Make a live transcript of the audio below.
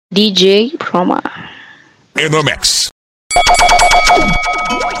DJ Proma in the mix.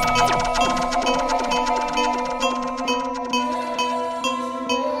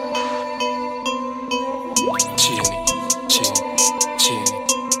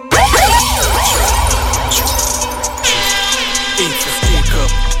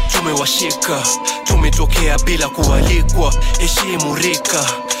 Tumewashika, tumetokea bila kualikwa. Heshimu rika,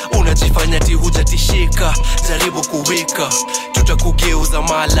 unajifanya ti hujatishika. Jaribu kuwika, tutakugeuza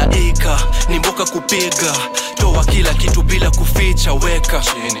malaika. Ni mboka kupiga, toa kila kitu bila kuficha. Weka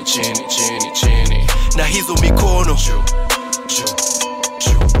chini, chini, chini, chini na hizo mikono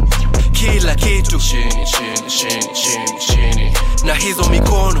kila kitu chini, chini, chini, chini, chini na hizo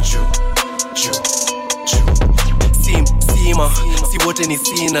mikono Sima, si wote ni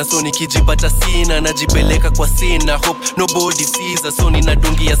sina. So nikijipata sina, najipeleka kwa sina. Hope nobody sees us, so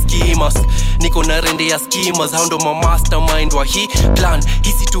ninadungia schemas. Niko na rende ya schemas, hao ndo ma mastermind wa hii plan.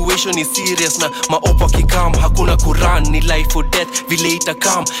 Hii situation is serious na maopo kikam. Hakuna Quran, ni life or death, vile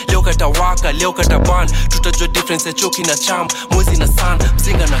itakam. Leo katawaka, leo kataban. Tutajua difference ya choki na cham. Mwezi na sun,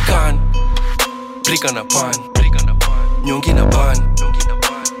 mzinga na kan. Brika na pan, nyongi na ban,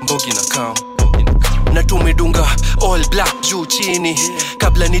 mbogi na kam. Na tumedunga all black juu chini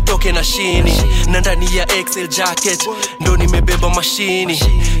kabla nitoke na shini. Na ndani ya XL jacket ndo nimebeba mashini.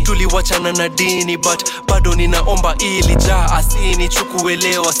 Tuliwachana na dini but bado ninaomba ili jaa asini.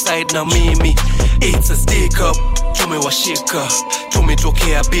 Chukuelewa side na mimi, it's a stick up. Tumewashika,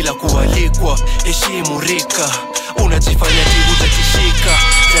 tumetokea bila kualikwa. Heshimu rika, unajifanya ti hujatishika.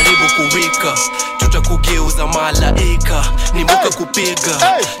 Jaribu kuwika, tutakugeuza malaika. Ni mboka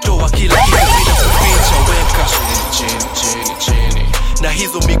kupiga, toa kila kitu bila kuficha. Weka chini, chini, chini na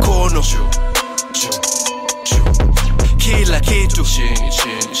hizo mikono kila kitu chini,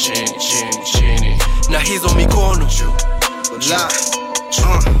 chini, chini, chini, chini na hizo mikono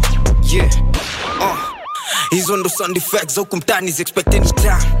hizo ndo sound effects au kumtani is expecting it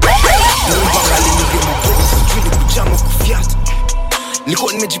down. Mbanga linige mbozi sijui ni kujama kufiata.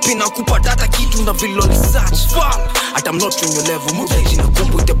 Niko nimejipina kupata hata kitu na vilo research. At I'm not on your level, mutaji na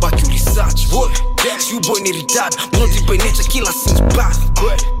kumbo itabaki research. You boy ni retard, not by nature killer since birth.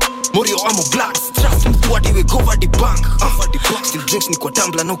 Morio amo black, trust mtu hadi we go over the bank. Still drinks ni kwa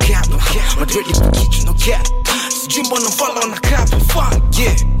tumbler, no cap. Madrid ni kwa kitchen, no cap. Sijui mbona follow na cap, fuck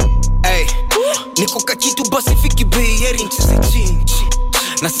yeah. Ay, niko kakitu basi fiki bei heri nchize chini.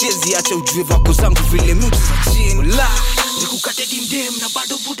 Na siezi acha ujue vako zangu vile mtu za chini. Nikukate dimdem na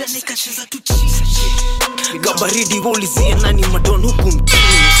bado buda nikacheza tu chini. Gabaridi waulizie nani madon huku mchini.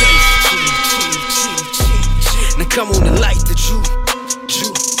 Na kama una light the juu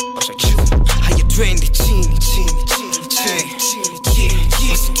haya twende chini, chini, chini, chini.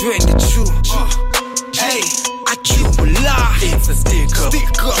 Basi twende juu. Hey, it's a stick up.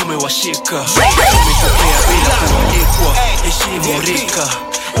 Tumewashika, tumetokea bila kualikwa. Heshimu rika,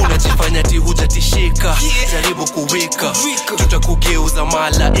 unajifanya ti hujatishika. Jaribu kuwika, tutakugeuza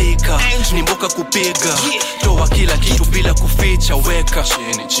malaika. Ni mboka kupiga, toa kila kitu bila kuficha. Weka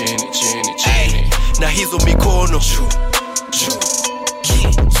chini, chini, chini, chini na hizo mikono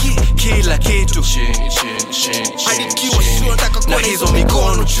kila kitu chini, chini, chini, chini na hizo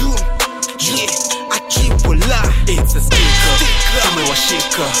mikono it's a sticker.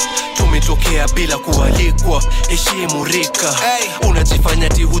 Tumewashika, tumetokea bila kualikwa. Heshimu rika, unajifanya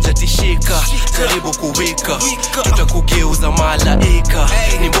ti hujatishika. Jaribu kuwika, tutakugeuza malaika.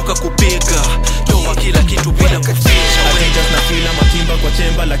 Ni mboka kupiga, toa kila kitu bila kuficha. Just na fila makimba kwa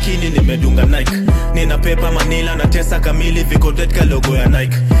chemba lakini nimedunga Nike. Nina pepa Manila na tesa kamili viko dead ka logo ya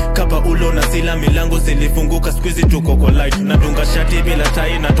Nike. Kapa ulo na sila milango zilifunguka squeezy tuko kwa light. Nadunga shati bila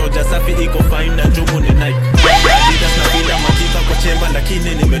tai na toja safi iko fine na jumu ni Nike. Just na fila makimba kwa chemba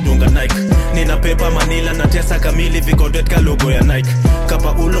lakini nimedunga Nike. Nina pepa Manila na tesa kamili viko dead ka logo ya Nike.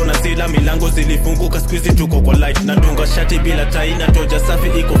 Kapa ulo na sila milango zilifunguka squeezy tuko kwa light. Nadunga shati bila tai na toja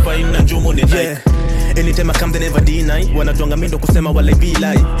safi iko fine na jumu ni Nike. Anytime I come they never deny. Wanatuanga mindo kusema wale be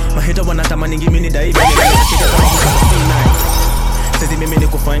lie. Maheta wanatamani ngimi ni dai. Sisi mimi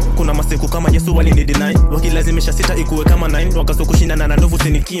niko fine. Kuna masiku kama Yesu wali ni deny. Wakilazimisha sita ikuwe kama 9. Wakaso kushindana na ndovu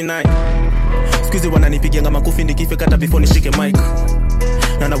sinikinai. Squeezy wananipigia ngama kufi nikife kata before nishike mic.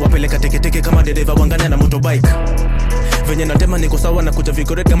 Na nawapeleka teke kama dereva wanganya na motorbike. Venye natema niko sawa na kuja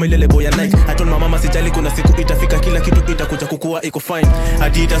vigorate kama ile lebo ya Nike. I told my mama sijali kuna siku itafika kila kitu itakuja kukua iko fine.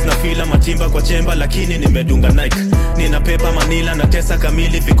 Adidas na fila matimba kwa chemba lakini nimedunga Nike. Nina pepa Manila na tesa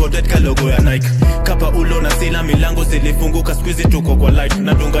kamili vigorate ka logo ya Nike. Kapa ulo na sila milango zilifunguka squeezy tuko kwa light.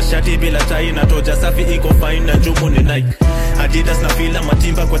 Nadunga shati bila tai na toja safi iko fine na jumu ni Nike. Adidas na fila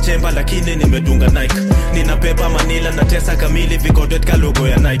matimba kwa chemba lakini nimedunga Nike. Nina pepa Manila na tesa kamili vikodetka logo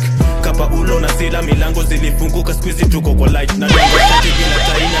ya Nike. Kapa ulo na sila milango zilifunguka squeezy tuko kwa light. Na dongo shati bila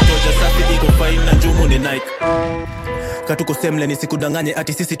taina toja safi iko fine na njumu ni Nike. Katuko semle nisikudanganye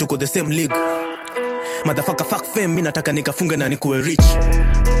ati sisi tuko the same league. Motherfucker fuck fame mimi nataka nikafunge na nikuwe rich.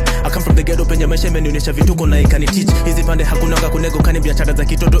 I come from the ghetto penye maisha imenionyesha vituko na ikani teach. Hizi pande hakunanga kunego kani biashara za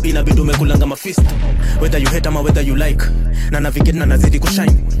kitoto inabidi umekulanga mafist. Whether you hate ama whether you like. Na navigate na nazidi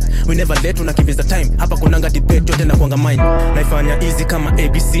kushine. We never let tunakimbiza time. Hapa kunanga debate yote na kuanga mine. Naifanya easy kama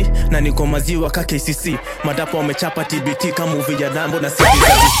ABC na niko maziwa ka KCC. Madapo wamechapa TBT kama movie ya Rambo na city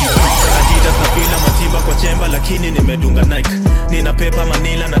za DC. Adidas na fila matimba kwa chemba lakini nimedunga Nike. Nina pepa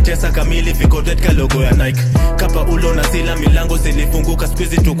Manila na tesa kamili vikodetka logo ya Nike. Kapa ulo na sila milango zilifunguka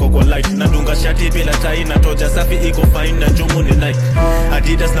squeezy tuko kwa light. Na dunga shati bila tai na toja safi iko fine na njumu ni Nike.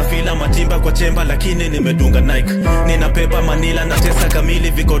 Adidas na fila matimba kwa chemba lakini nimedunga Nike. Nina pepa Manila na tesa kamili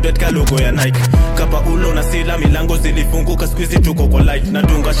vikodetka logo ya Nike. Kapa ulo na sila milango zilifunguka squeezy tuko kwa light. Na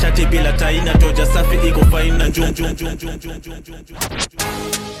dunga shati bila tai na toja safi iko fine na njumu.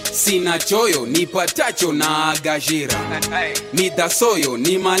 Sina choyo ni patacho na gajira. Mida soyo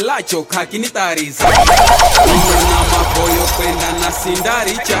ni malacho kakinitariza. Na maboyo kwenda na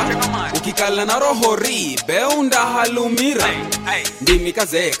sindaricha. Ukikala na rohori beunda halumira. Ndimi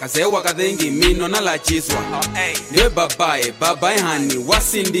kaze wakadhengi mino na lachizwa. Niwe babae hani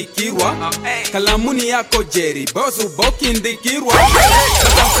wasindikirwa. Kalamuni yako jeri bozu boki ndikirwa.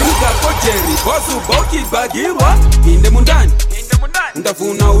 Katafunika ko jeri bozu boki bagirwa. Hinde mundani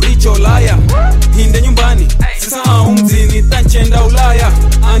ndavuna uricho laya. Hinde nyumbani sisa umzini tanchenda Ulaya.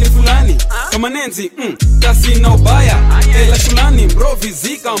 Ani fulani kama nenzi kasi na ubaya. Ela shulani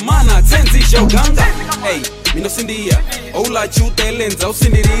mbrovizika mana tenzi shauganga. Mino sindia oula chute lenza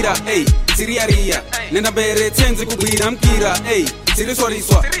usindirira. Siriaria nenda bere tenzi kubwira mkira.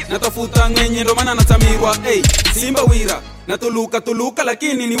 Siriswa natafuta ngenye ndo mana natamirwa. Simba wira natuluka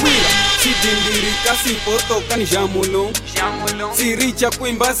lakini ni wira. Chidindirika sipotoka ni jamulo. Siricha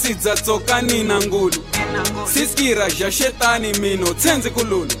kuimba sidzatoka ni nangulu. Siskira ja shetani mino tenzi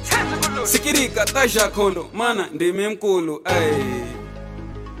kululu. Sikirika taja kondo mana ndimi mkulu.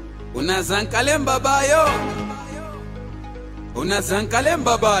 Unazankale mbabayo. Unazankale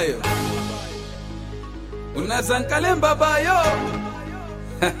mbabayo. Unazankale mbabayo.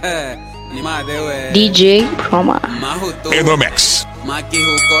 Ni madewe DJ Proma Mahuto in the mix. Maki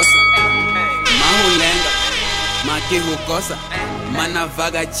hukosa Mahulenga Maki hukosa Mana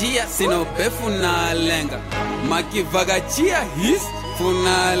vagachia sino pefu na lenga. Maki vagachia his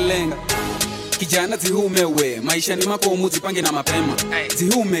funa lenga. Kijana zihumewe maisha ni makomu zipange na mapema.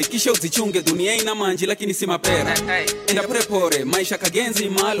 Zihume kisha uzichunge dunia ina manji lakini si mapera. Enda prepore maisha kagenzi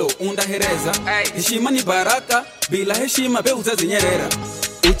malo unda hereza. Heshima ni baraka bila heshima beuza zinyerera.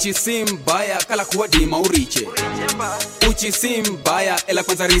 Uchi si mbaya kala kuwa dima uriche. Uchi si mbaya ela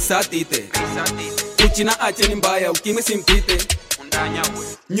kwanza risatite. Uchi na ache ni mbaya ukimwe simpite.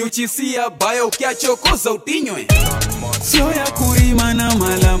 Nyuchi siya baya ukiachokoza utinywe. Sio ya kurima na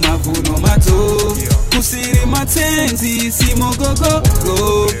mala mavuno mato. Kusiri matenzi si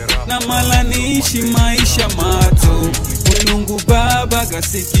mogogogo. Na mala niishi maisha mato. Unungu baba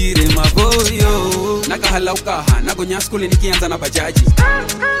gasikire maboyo. Nakahala ukaha nagonya skuli nikianza na bajaji.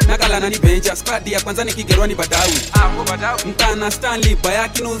 Nakala na ni benja squad ya kwanza nikigerwa ni badawi. Mtana Stanley baya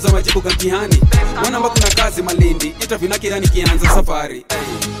kinuza majibu kakihani. Wanamba kuna kazi Malindi interview na kila nikianza safari.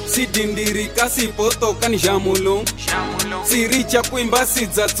 Sidindirika sipotoka ni jamulo. Siricha kuimba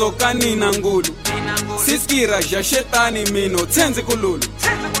sidzatoka ni nangulu. Siskira ja shetani mino tenzi kululu.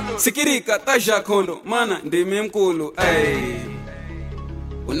 Sikirika taja kondo mana ndimi mkulu.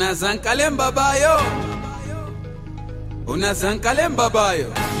 Unazankale mbabayo. Unazankale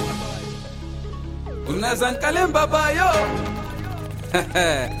mbabayo. Unazankale mbabayo.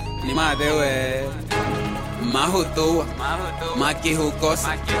 Ni madewe Mahutoa Maki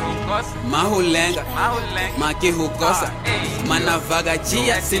hukosa Mahulenga Maki hukosa Mana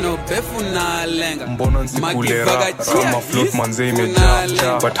vagachia sino pefu na lenga. Mbona nsikulera Rama float manze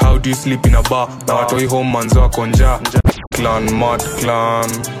imejaa. But how do you sleep in a bar na watoi home manzo wako njaa. Clan mad clan.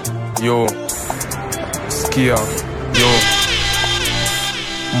 Yo Skia Yo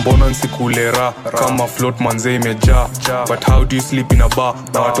mbona nsikulera kama float manze imejaa. But how do you sleep in a bar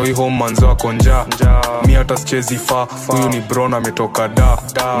na watoi home manze wako njaa. Mi hata sichezi fa, huyu ni bro ametoka da.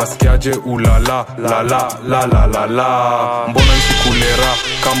 Nasikiaje ulala la la la la la la. Mbona nsikulera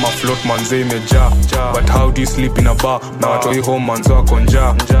kama float manze imejaa. But how do you sleep in a bar na watoi home manze wako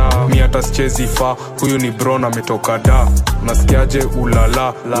njaa. Mi hata sichezi fa, huyu ni bro ametoka da. Nasikiaje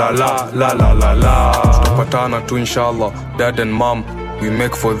ulala la la la la la la. Tutapatana tu inshallah, dad and mom, we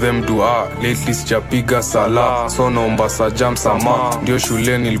make for them dua. Lately sijapiga sala, so naomba sajam sama. Ndio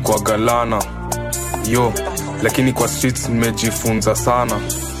shule nilikuwa galana yo, lakini kwa streets nimejifunza sana.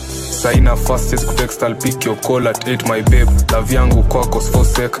 Saina fastest kutext, I'll pick your call at 8 my babe. Love yangu kwako for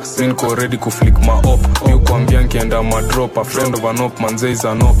sec, niko ready kuflick my op. Mi kuambia nkienda madrop, a friend of an op, manze is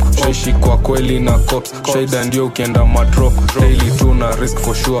an op. Shaishi kwa kweli na cops, shaida ndio ukienda madrop. Daily tu na risk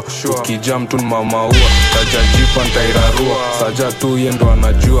for sure, ukijam tu mama ua. Tajajipa ntairarua, saja tu yendo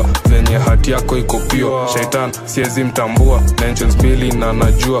anajua venye hati yako iko pio. Shaitan siezi mtambua, mentions mbili na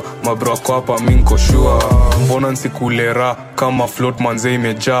najua mabro kwa hapa minko sure. Mbona nsikulera kama float manze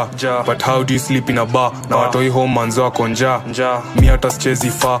imejaa. But how do you sleep in a bar na watoi home manzo wako njaa. Mi hata sichezi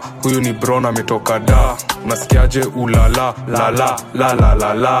fa, huyu ni bro ametoka da. Nasikiaje ulala la la la la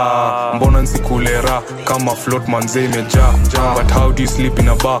la la. Mbona nsikulera kama float manze imejaa. But how do you sleep in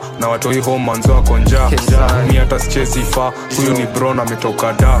a bar na watoi home manzo wako njaa. Mi hata sichezi fa, huyu ni bro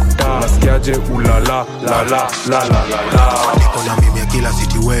ametoka da. Nasikiaje ulala la la la la la la. Niko na mimi kila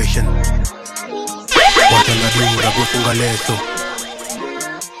situation, wacha na dura kufunga leso.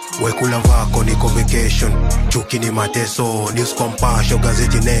 Wekula vako niko vacation, chuki ni mateso. News compassion,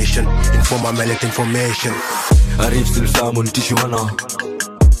 gazeti nation, informa melete information. Arif silsamu nitishiwana,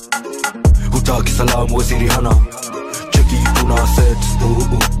 hutaki salamu waziri hana. Cheki tuna set,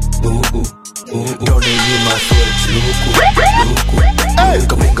 don't need my sweat. Luku,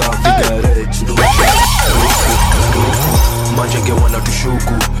 kapunga figurette. Manjenge wana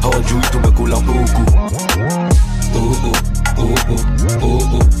tushuku, hawajui tumekula mbuku.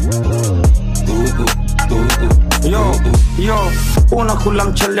 Yo, unakula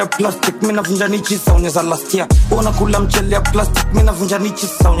mchele ya plastic, mina vunja nichi saunya za last year. Unakula mchele ya plastic, mina vunja nichi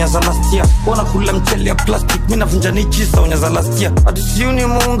saunya za last year. Unakula mchele ya plastic, mina vunja nichi saunya za last year. Atisiuni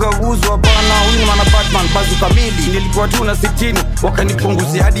muunga uzu wapana, huyu ni mana Batman, bazu kamili. Nilikuwa tu na 60,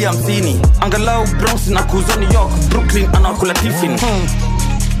 wakanipunguzi hadi 50. Angalau Bronx na kuzo New York, Brooklyn anakula tiffin.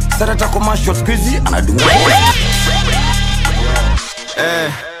 Sarata commercial squeezy, anadunga.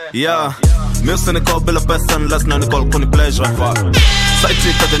 Yeah, Milson ni call bila pesa unless na ni call kuni pleasure. Side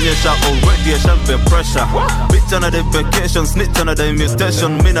chick atanyesha already, I shall be pressure. Bitch on a day vacation, snitch on a day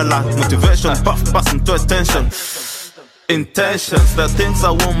mutation. Mina lack motivation, puff passing to attention. Intentions, the things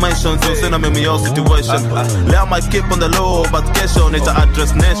I won't mention. So send them in your situation. Lay my keep on the low, but cash on it to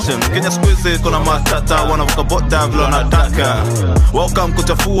address nation. Kenya squeeze it, kuna matata. Wana vuka bota, vlo na taka. Welcome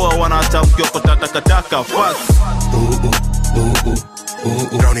kuchafua, wana hata mkio kota takataka. Facts.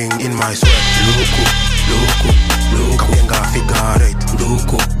 Drowning in my sweat. Luku, kapenga figure eight.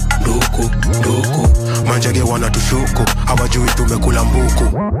 Luku, manjage wana tushuku, hawajui tumekula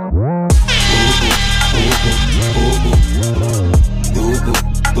mbuku.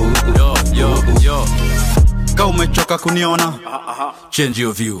 Yo, ka umechoka kuniona, change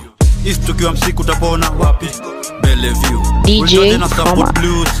your view. East tukiwa msiku utapona wapi? Bellevue. DJ Chroma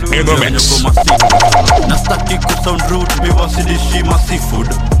in the mix. Nastaki ku sound rude, mi wasidishi ma seafood.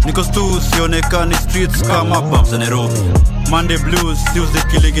 Niko stu sionekani streets kama bumps Nairobi. Monday blues, Tuesday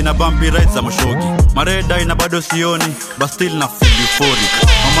killing na bumpy rides za mashogi. Mareda ina bado sioni, but still na feel euphoric.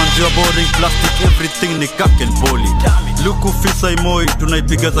 Mamanzi wa boring, plastic everything ni kake and poly. Luku fisa imoi,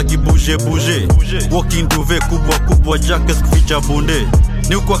 tunaipiga za kibuje buje. Walking duve kubwa jackets kuficha bunde.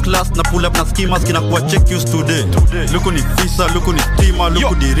 Ni ukwa class na pull up na schemas kina kuwa check you today. Luku ni fisa, luku ni steamer,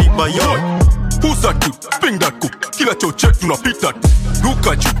 luku di riba yo. Who's that dude? Bring that cook. Kila choche tunapita. Look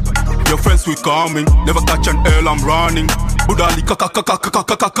at you. Your friends we coming. Never catch an L, I'm running. Budali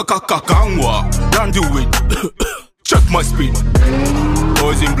kakangwa. Don't do it. Check my speed.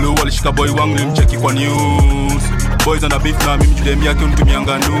 Boys in blue walishika boy wangu nimcheki kwa news. Boys on a beef na mimi judemi yake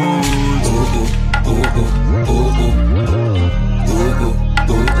unitumianga news.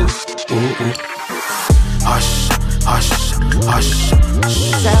 Hush.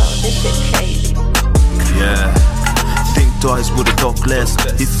 Yeah, think twice with the talk less.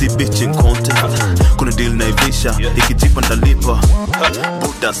 Easy bitching content. Kuna deal na ivisha, ikijipa ndalipa.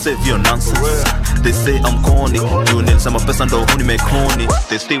 Buddha save your nonsense. They say I'm corny. Junior sama pesa ndo huni make honey.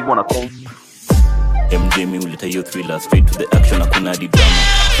 They still wanna call. MJ mi uleta hiyo thriller, straight to the action, hakuna di drama.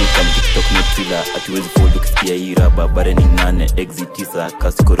 Come TikTok no thriller, atiwezi fold ukisikia hii raba. Bare ni 8, exit 9,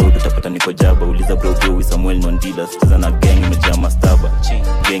 kasiko road utapata niko jaba. Uliza bro we Samuel non-dealer, stiza na gang imejaa mastaba.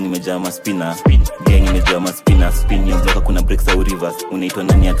 Gang imejaa maspina, gang imejaa maspina. Spin yo bloka kuna breaks au reverse, unaitwa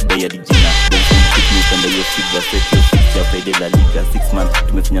nani atudai hadi jina. Don't think me panda yo feedback, set yo fix ya Friday la Liga. 6 months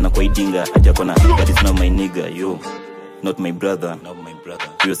tumefinyana kwa idinga, aja kona that is not my nigga, yo. Not my brother,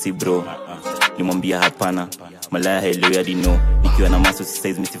 yo si bro. Nimwambia hapana, malaya hello ya dino. Nikiwa na maso si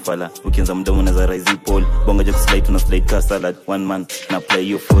size misifala. Ukianza mdomo na za rise pole. Bonga ja kuslide tuna slide ka salad. 1 man na apply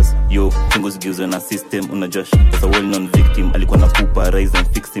your force. Yo, chunguzi giuzwe na system. Una Josh, that's a well known victim. Alikuwa na pupa, rise and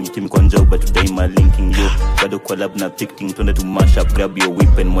fix him. Kimi kwa njau but today my linking. Yo, bado kwa lab na ticking. Tuende to mash up, grab your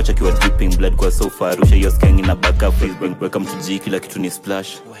weapon. Mwacha kiwa dripping, blood kwa so far. Rusha your skank in a back up, Facebook. Welcome to G, kila kitu ni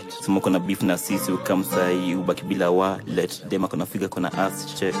splash. Sumoko na beef na sisi, ukam sahi. Ubaki bila wallet. Dema kona figa kona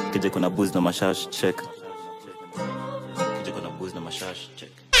ass check. Keje kona booze na mashash check.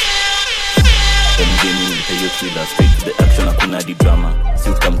 Hiyo thriller, straight to the action, hakuna di drama. Si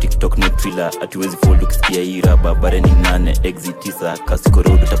ukam TikTok no thriller, atiwezi fold ukisikia hii raba. Bare ni 8, exit 9, kasiko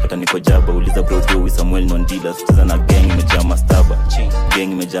road utapata niko jaba. Uliza bro we Samuel non-dealer, stiza na gang imejaa mastaba.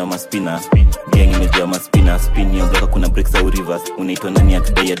 Gang imejaa maspina, gang imejaa maspina. Spin yo bloka kuna breaks au reverse, unaitwa nani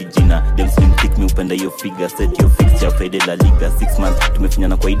atudai hadi jina. Dem slim kick me upenda yo figure, set yo fix ya Friday la Liga. 6 months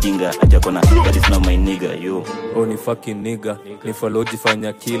tumefinyana kwa idinga, aja kona that is not my nigga, yo. Oh ni fucking nigga, ni follow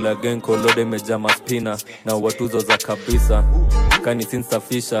jifanya kila. Gang kolode imejaa maspina na watuzo za kabisa. Kani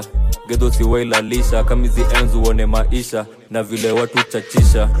sinsafisha gedo siwailalisha. Kamizi enzu uone maisha na vile watu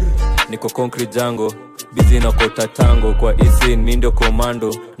chachisha. Niko concrete jango, busy na kota tango. Kwa isi mi ndio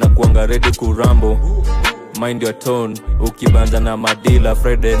komando na kuanga ready kurambo. Mind your tone, ukibanja na madila.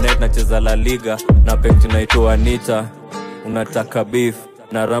 Friday night nacheza La Liga na pekti naitwa Anita. Unataka beef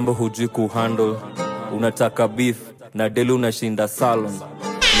na Rambo hujui kuhandle. Unataka beef na Delu unashinda salon.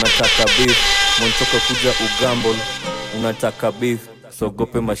 Unataka beef Montoka kuja ugamble. Unataka beef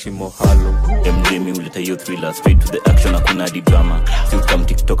sogope mashimo halo. MJ mi uleta hiyo thriller, straight to the action, hakuna di drama. Si ukam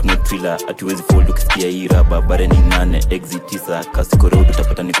TikTok no thriller, atiwezi fold ukisikia hii raba. Bare ni 8, exit 9, kasiko road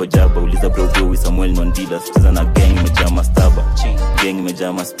utapata niko jaba. Uliza bro we Samuel non-dealer, stiza na gang imejaa mastaba. Gang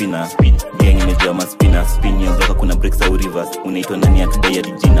imejaa maspina, gang imejaa maspina. Spin yo bloka kuna breaks au reverse, unaitwa nani atudai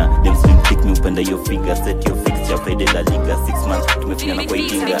hadi jina. Dem slim kick me upenda yo figure, set yo fix ya Friday la Liga. 6 months tumefinyana kwa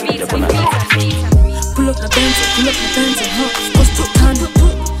idinga, aja kona pull up na benzo, cost to tano.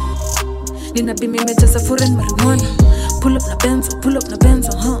 Nina bimi mejaza foreign marijuana. Pull up na benzo,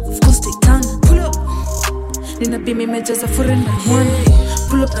 of course take tano. Pull up. Nina bimi mejaza foreign marijuana.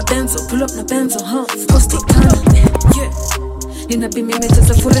 Pull up na benzo, of course take tano. Yeah. Nina bimi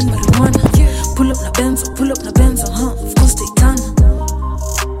mejaza foreign marijuana. Pull up na benzo, of course take tano.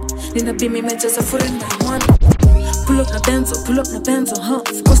 Nina bimi mejaza foreign marijuana. Pull up na benzo,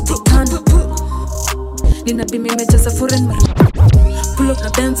 of course take tano. Nina bimi mejaza foreign marijuana. Pull up na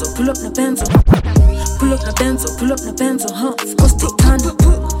benzo, of course take tano.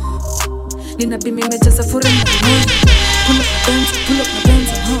 Nina bimi mejaza foreign marijuana. Pull up na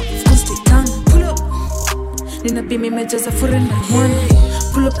benzo, of course take tano. Nina bimi mejaza foreign marijuana.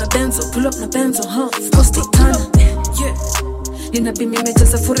 Pull up na benzo, of course take tano. Yeah. Nina bimi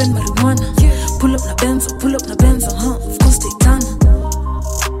mejaza foreign marijuana. Pull up na benzo, of course take tano.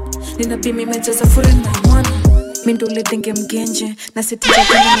 Nina bimi mejaza foreign marijuana. Mindo ledenge mgenje na sitija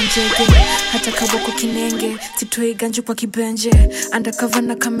kama njege. Hata kaboko kinenge sitoi ganju kwa kibenje. Undercover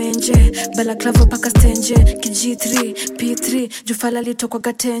na kamenje balaklava paka stenje. KG3 P3 jufala lito kwa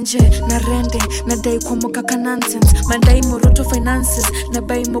gatenje. Na rende na dai kwa moka nonsense. Mandai moroto finances na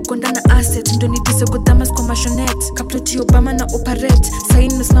bai mogonda na asset. Ndo nitise godamas kwa mashonet. Kaploti Obama na operate.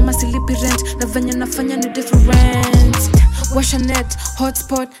 Sain mesimama silipi rent. Na venya nafanya ni different. Washa net,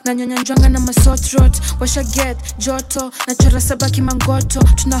 hotspot, na nyonya njwanga na masot rot. Washa get, joto, na chora sabaki mangoto.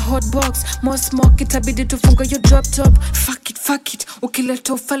 Tuna hotbox, more smoke, itabidi tufunga yo drop top. Fuck it,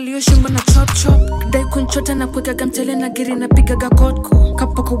 ukileta ufali yo shimbo na chop. Dai kunchota na kweka gamtele na giri na pigaga kodko.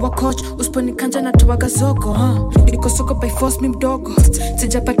 Kapoko wa coach, usponi kanja na tuwaga zoko. Niko soko by force mi mdogo.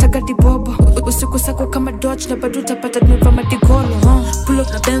 Sijapataga dibobo. Usiku sako kama dodge na badu tapata dmeva madigolo. Pull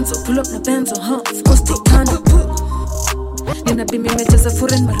up na benzo, of course take tano. Nina bimi mejaza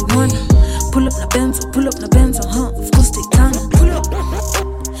foreign marijuana. Pull up na benzo, of course take tano. Pull up.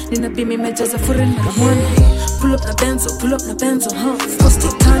 Nina bimi mejaza foreign marijuana. Pull up na benzo, of course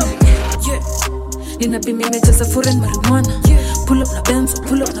take tano. Yeah. Nina bimi mejaza foreign marijuana. Pull up na benzo,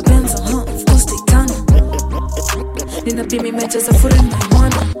 of course take tano. Nina bimi mejaza foreign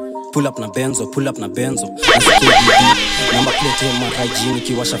marijuana. pull up na benzo number plate MRIG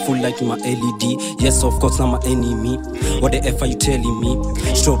nikiwasha full like my LED. Yes of course na my enemy. What the F are you telling me?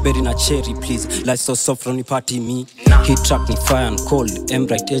 Strawberry na cherry please, like so soft from the party me. Hit track ni fire and cold,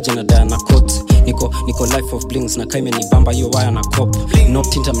 M-Bright agent na Diana Coat. Niko life of blings na kaime ni bamba yo wire na cop. No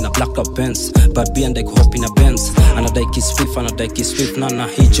tinta mina black up Benz, but be and like hop in a Benz. Anadai kiss swift na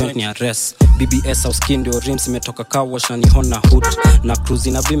hii joint ni arrest. BBS au skin ndio rims imetoka car wash na ni Honda hood. Na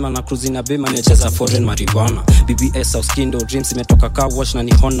cruising na bima nimecheza foreign marijuana. BBS au skin ndio rims imetoka car wash na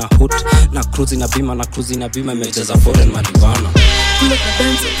ni Honda hood. Na cruising na bima nimecheza foreign marijuana. Pull up na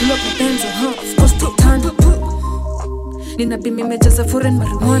benzo, of course take time. Nina bimi imecheza foreign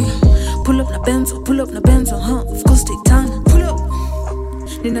marijuana. Pull up na benzo, of course take time. Pull up.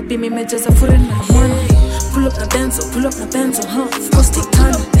 Nina bimi imecheza foreign marijuana. Pull up na benzo, of course take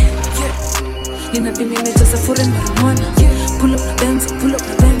time. Nina bimi imecheza foreign marijuana. Pull up na benzo, of course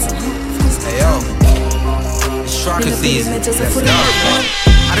take time. Hey yo, it's Sharker season.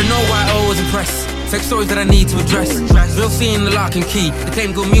 I don't know why I always impress. Sex stories that I need to address. Real scene, the lock and key. The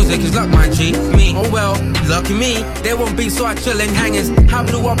claim good music is luck, my G. Me, oh well, lucky me. They won't be so I chill in hangers. I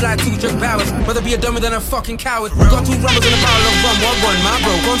blew up like 2 drug powers. Rather be a dummy than a fucking coward. Got 2 rubbers in a barrel of rum. What one, my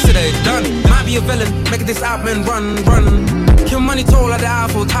bro? Consider it done. Might be a villain, make this out man run. Kill money toll at the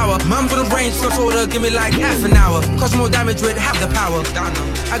Eiffel Tower. Mum for the range, so told her give me like half an hour. Cause more damage with half the power.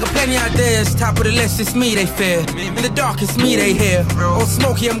 I got plenty ideas, top of the list, it's me they fear. In the dark, it's me they hear. Oh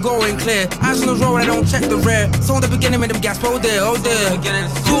smoky, I'm going clear. Eyes on the road, I don't check the rear. So in the beginning, with them gas, oh there.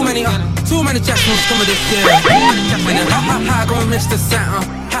 Too many jackals coming this year. Ha, gonna miss the Santa.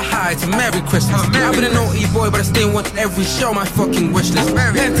 Ha, it's a Merry Christmas. I've been a naughty boy, but I still want every show my fucking wish list.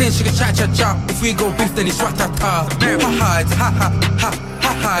 10 things she can cha-cha-cha. If we go beef, then it's rat-ta-ta. Ha, it's a ha,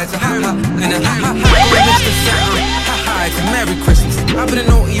 it's a ha. And a ha, gonna miss the Santa. Ha, it's a Merry Christmas. I've been a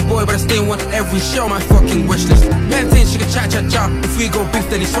naughty boy, but I still want every show my fucking wish list. 10 things she can cha-cha-cha. If we go beef,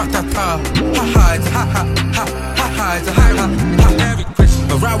 then it's rat-ta-ta. Ha, it's a ha, it's a ha. Merry Christmas.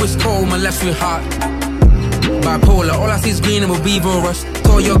 The right was cold, my left was hot. Bipolar, all I see is green and a beaver rush.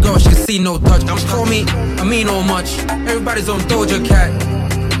 Told your girl she can see no touch. Call me, I mean no much. Everybody's on Doja Cat.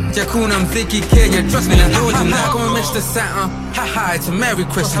 Jakuna, I'm Vicky Kid, trust me, I'm doing that. Gonna miss the Santa. Ha, it's a Merry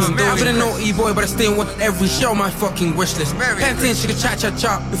Christmas. I've been a naughty boy, but I still want every show my fucking wish list. 10 things she can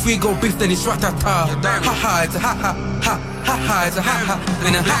cha-cha-cha. If we go beef, then it's rat-ta-ta. Ha, it's a ha, it's a ha.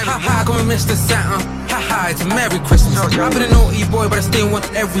 And a ha, gonna miss the Santa. Ha, it's a Merry Christmas. I've been a naughty boy, but I still want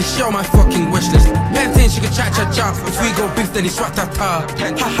every show my fucking wish list. 10 things she can cha-cha-cha. If we go beef, then it's rat-ta-ta.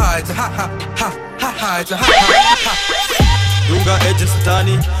 Ha, it's a ha, it's a ha. Dunga agents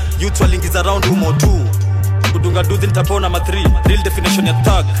tani, youth walingiza round humo tu. Kudunga duthi nitapona ma 3, real definition ya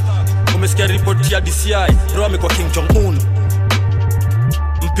thug. Umesikia report ya DCI, bro amekuwa King Jong-un.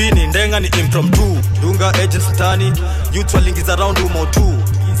 Mpini ndenga ni impromptu. Dunga agents tani, youth walingiza round humo tu.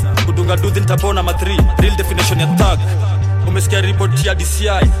 Kudunga duthi nitapona ma 3, real definition ya thug. Umesikia report ya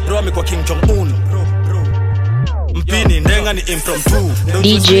DCI, bro amekuwa King Jong-un. Mpini ndenga ni impromptu.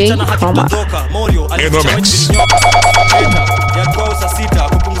 DJ Kama Morio ya kwao saa 6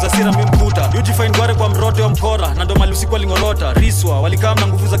 kupunguza sira mimkuta. Ujifine gware kwa mroto wa mkora. Na ndo mali usiku walingolota. Riswa walikaa na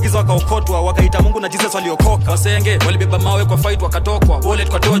nguvu za giza wakaokotwa. Wakaita Mungu na Jesus waliokoka. Wasenge walibeba mawe kwa fight wakatokwa. Wallet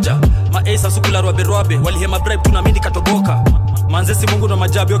kwa doja. Maesa sukula rwabe walihema bribe tunaamini katoboka. Manzesi Mungu na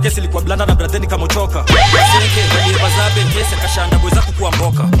majabu yoke silikuwa blanda na bradheni kamochoka. Wasenge waliheba zabe kese kashanda boza kukuwa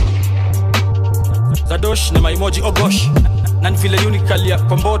mboka. Zadosh na maimoji ogosh. Nanfile unikalia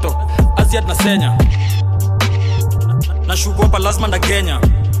kwa mboto. Aziad na senya. Na shugo hapa lazima na Kenya.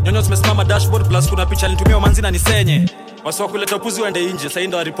 Nyonyo zimesimama dashboard plus kuna picha nilitumia manzi na nisenye. Waswa kuleta upuzi waende nje. Sasa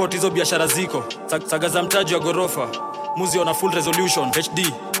ndio report hizo biashara ziko. Saga za mtaji wa gorofa. Muzi ona full resolution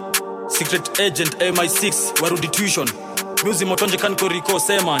HD. Secret agent MI6 warudi tuition. Muzi motonje kanko riko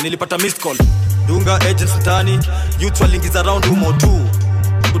sema nilipata missed call. Dunga agents tani, youth walingiza round humo tu.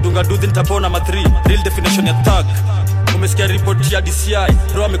 Kudunga duthi nitapona ma 3, real definition ya thug. Umesikia report ya DCI,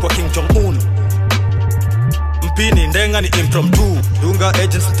 bro amekuwa King Jong-un. Mpini ndenga ni impromptu. Dunga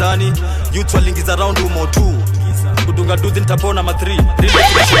agents tani, youth walingiza round humo tu. Kudunga duthi nitapona ma 3, real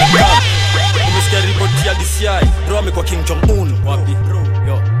definition ya thug. Umesikia report ya DCI, bro amekuwa King Jong-un. Wapi?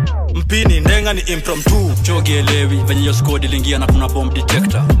 Yo. Mpini ndenga ni impromptu. Chogi elewi venye yo squad ilingia na kuna bomb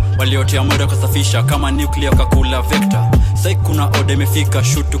detector. Waliotia mwendo kusafisha kama nuclear kakula vector. Sai kuna order imefika,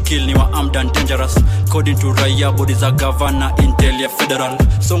 shoot to kill ni wa armed and dangerous. According to Raya body za governor Intel ya federal.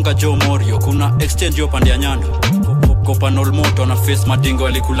 Songa Joe Morio kuna exchange yo pande ya Nyando. Kopanol moto na face madingo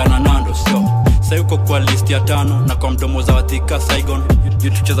alikula na Nando. sayuko kwa list ya 5 na kwa mdomo za wathika Saigon.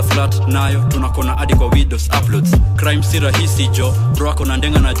 Tucheza flat nayo tunakona hadi kwa widows uploads. Crime si rahisi jo, bro ako na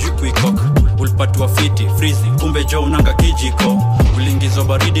ndenga na juku ikok. Ulipatwa fiti, freezy, kumbe jo unanga kijiko. Uliingizwa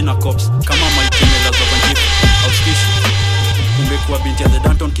baridi na cops kama maitemela za banjifu auskishi. Umekuwa binti ya the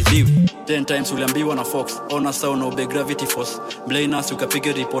Danton kiziwi 10 times uliambiwa na Fox. Ona sawa na ube gravity force. Blainus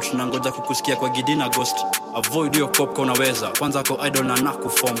ukapiga report na ngoja kukusikia kwa Gidi na Ghost. Avoid your cop kwa unaweza. Kwanza kwa idol na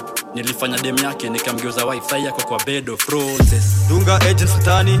nakuform. Nilifanya dem yake nikamgeuza wifi yako kwa bed of roses. Dunga agents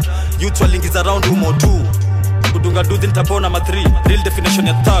mtani, youth walingiza round umo 2. Kudunga duthi nitapona ma 3. Real definition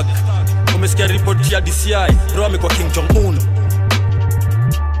ya thug. Umesikia report ya DCI, bro amekuwa King Jong-un.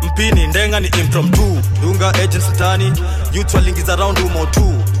 Mpini ndenga ni impromptu. Dunga agents mtani, youth walingiza round umo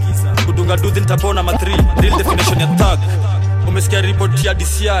 2. Kudunga duthi nitapona ma 3. Real definition ya thug. Umesikia report ya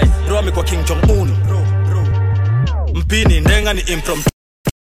DCI, bro amekuwa King Jong-un. Mpini ndenga ni impromptu.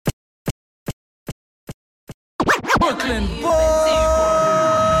 Brooklyn boys.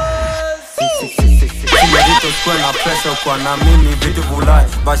 Vitu square na pressure kwa na mimi vitu vulai.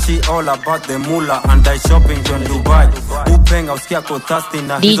 But she all about the moolah and I shopping in Dubai. Upenga usikia ko thirsty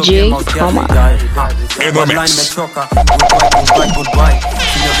na hizo game usikia zidai. Online mechoka, goodbye.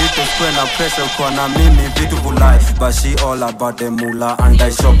 Vitu square na pressure kwa na mimi vitu vulai. But she all about the moolah and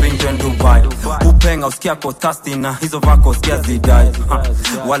I shopping in Dubai. Upenga usikia ko thirsty na hizo vako usikia zidai.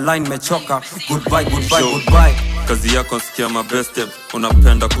 Online mechoka, goodbye. Kazi yako sikia mabeste,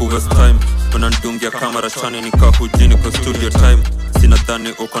 unapenda ku-waste time. Unandungia kamera chani nika hujini kwa studio time. Sinadhani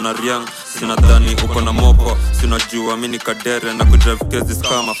uko na riang, sinadhani uko na mopo. Sinajua mini kadere na kudrive cases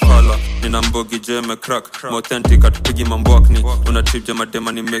kama fala. Nina mbogi jeme crack, authentic atupigi mambwakni. Unatrip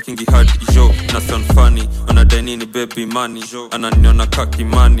madema ni making it hard, yo, na sound funny. Unadai nini baby money, ananiona kaki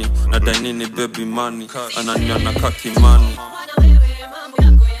money. Nadai nini baby money, ananiona kaki money.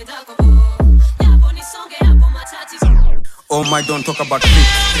 Oh my, don't talk about fit,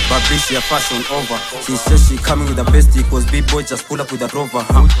 but bitch, your fashion over. She says she coming with a bestie, cause B-boy just pull up with a rover,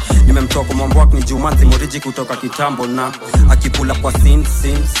 Nimemtoka mwambwak ni Jumanzi Moriji kutoka kitambo na akipula kwa sin.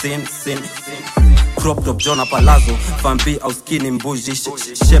 Crop top Jona Palazzo, Vampi au skinny mbuji,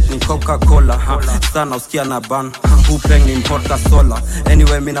 shape ni Coca-Cola, Sana uskia na ban, Upeng ni vodka sola.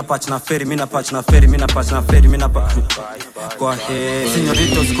 Anyway, mina patch na ferry, kwa hey.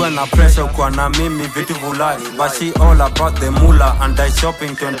 Señorito square na pressure kwa na mimi vitu vulai. But she all about the moolah and I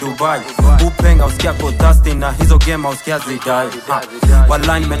shopping to Dubai. Upenga usikia ko thirsty na hizo game usikia zidai.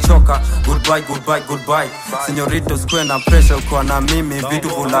 Wallahi mechoka, goodbye. Señorito square na pressure kwa na mimi vitu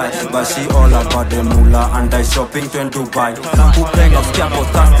vulai. But she all about the moolah and I shopping to Dubai. Upenga usikia ko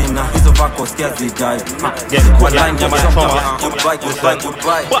thirsty na hizo vako usikia zidai. Wallahi mechoka, goodbye.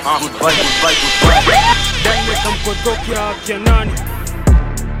 Dane kamkodokia kianani.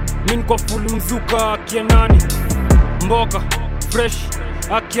 Min kwa fulu mzuka kianani. Mboka fresh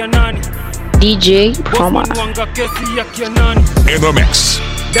akianani. DJ Chroma Mwanga kesi ya kianani. In the mix.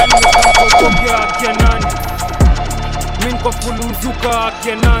 Dane kamkodokia kianani. Min kwa fulu mzuka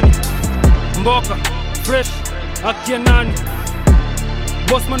kianani. Mboka fresh akianani.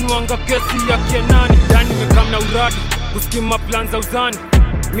 Bossman mwanga kesi ya kianani. Dani mekam na uradi kuskima plan za uzani.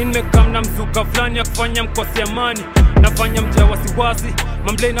 Mine kamna mzuka flani ya kufanya mkosi amani. Nafanya mja wasiwasi,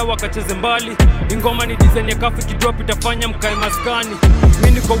 mamblena wakacheze mbali. Ingoma ni design ya kafu kidrop itafanya mkae maskani.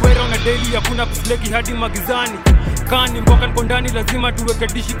 Mini kwa wera una daily ya kuna kusleki hadi magizani. Kani mboka niko ndani lazima tuweke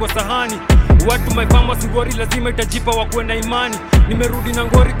dishi kwa sahani. Watu maifama sigori lazima itajipa wakuwe na imani. Nimerudi na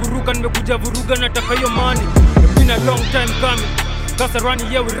ngori kuruka nimekuja vuruga nataka hiyo money. It's been a long time coming. Kasa rani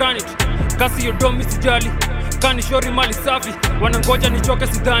yeah we run it. Kasi yodomi sijali. Kani shori mali safi, wanangoja nichoke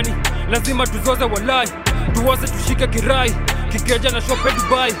sidhani. Lazima tuzoze walai, tuwose tushike kirai. Kikeja na shope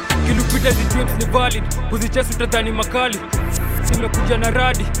Dubai, kilupita zi dreams ni valid. Kuzichesu utadhani makali, nimekuja na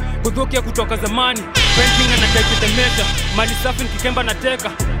radi. Kudhokia kutoka zamani, painting na taikitetemesha. Mali safi nikikemba na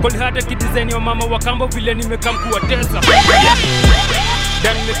teka. Cold hearted kidesign ya mama wakambo vile nimekam kuwatesa.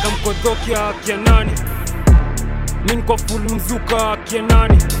 Dan nimekam kudhokia kianani. Min kwa full mzuka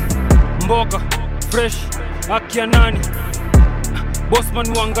kianani. Mboka fresh akianani.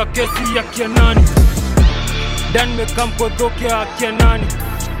 Bossman wanga kesi ya kianani. Dan mekam kodhokia akianani.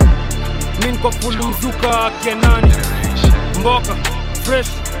 Min kwa fulu mzuka akianani. Mboka fresh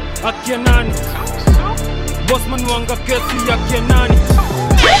akianani. Bossman wanga kesi ya kianani.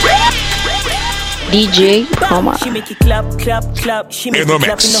 DJ Chroma. She make it clap, She make it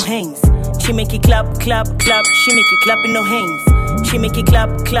clap in no hands. She make it clap, She make it clap in no hands. She make it clap,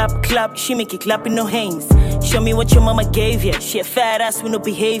 clap, clap. She make it clap in no hands. Show me what your mama gave ya. She a fat ass with no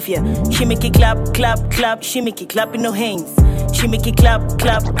behavior. She make it clap, clap, clap. She make it clap in no hands. She make it clap,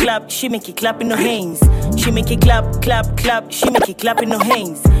 clap, clap. She make it clap in no hands. She make it clap, clap, clap. She make it clap in no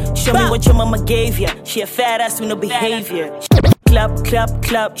hands. Show me what your mama gave ya. She a fat ass with no behavior. Clap, clap,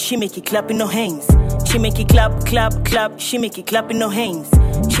 clap. She make it clap in no hands. She make it clap, clap, clap. She make it clap in no hands.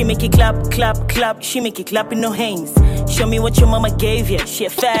 She make it clap, clap, clap. She make it clap in no hands. Show me what your mama gave ya. She a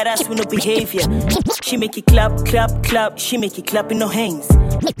fat ass with no behavior. She make it clap, clap, clap. She make it clap in no hands.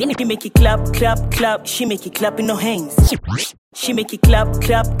 She make it clap, clap, clap. She make it clap in no hands. She make it clap,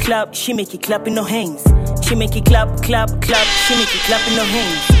 clap, clap. She make it clap in no hands. She make it clap, clap, clap. She make it clap in no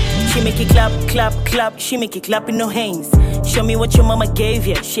hands. She make it clap, clap, clap. She make it clap in no hands. Show me what your mama gave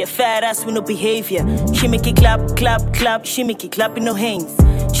ya. She a fat ass with no behavior. She make it clap, clap, clap. She make it clap in no hands.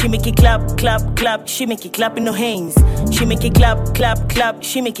 She make it clap, clap, clap. She make it clap in no hands. She make it clap, clap, clap.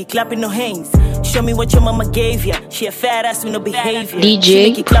 She make it clap in no hands. Show me what your mama gave ya. She a fat ass with no behavior. DJ she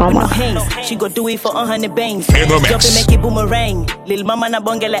make it clap in no Chroma. hands. She go do it for 100 bangs. In the mix. Jump and make it boomerang. Lil mama na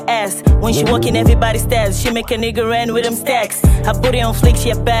bongela ass. When she walking, everybody stares. She make a nigga run with them stacks. Her booty on flick,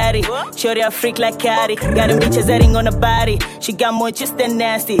 she a baddie. Shorty a freak like Caddy. Got them bitches heading on the body. She got more just than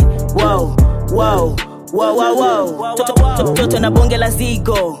nasty. Whoa, whoa. Whoa, whoa, whoa. Toto na bonge la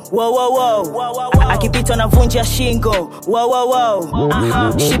zigo. Whoa, whoa, whoa. Akipita na vunja shingo. Whoa, whoa,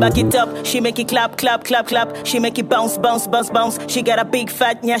 whoa. She back it up. She make it clap, clap, clap, clap. She make it bounce, bounce, bounce, bounce. She got a big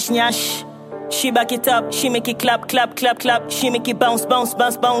fat nyash, nyash. She back it up. She make it clap, clap, clap, clap. She make it bounce, bounce,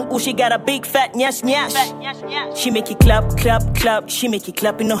 bounce, bounce. Ooh, she got a big fat nyash, nyash. She make it clap, clap, clap. She make it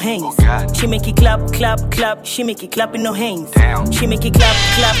clap in no hands. She make it clap, clap, clap. She make it clap in no hands. She make it clap,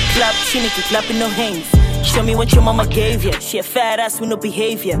 clap, clap. She make it clap in no hands. Show me what your mama gave ya. She a fat ass with no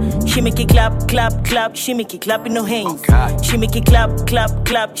behavior. She make it clap, clap, clap. She make it clap in no hands. She make it clap, clap,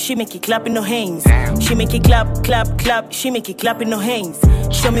 clap. She make it clap in no hands. She make it clap, clap, clap. She make it clap in no hands.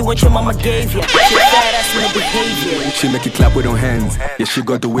 Show me what your mama gave ya. She a fat ass with no behavior. She make it clap with her hands. Yeah, she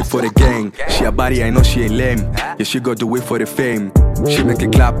got do it for the gang. She a body, I know she ain't lame. Yeah, she got do it for the fame. She make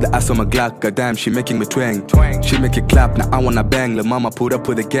it clap, the ass on my Glock. Goddamn, she making me twang. She make it clap, now I wanna bang. The mama put up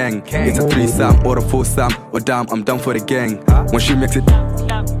with the gang. It's a threesome or a foursome. Or damn, I'm down for the gang. When she makes it,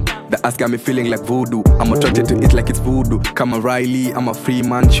 the ass got me feeling like voodoo. I'm attracted to it like it's voodoo. Come on Riley, I'm a free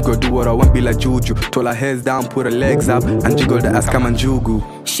man. She go do what I want, be like Juju. Told her heads down, put her legs up, and jiggle the ass, come and jugu.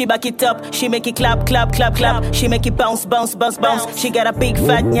 She back it up, she make it clap, clap, clap, clap. She make it bounce, bounce, bounce, bounce. She got a big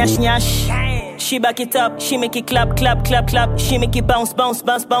fat nyash, nyash. She back it up, she make it clap, clap, clap, clap. She make it bounce, bounce,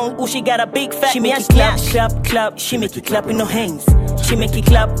 bounce, bounce. Ooh, she got a big fat. She make it clap, clap, clap. She make it clap in no hands. She make it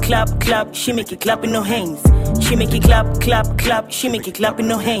clap, clap, clap. She make it clap in no hands. She make it clap, clap, clap. She make it clap in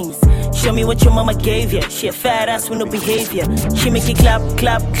no hands. Show me what your mama gave ya. She a fat ass with no behavior. She make it clap,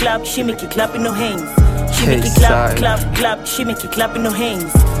 clap, clap. She make it clap in no hands. She make it clap, clap, clap. She make it clap in no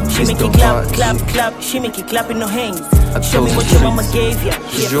hands. She make it clap, clap, clap. She make it clap in no hands. Show me what your mama gave ya.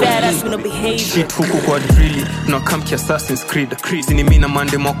 She a fat ass with no behavior. Shit huku kwa drilli na come ki Assassin's Creed. Sini mina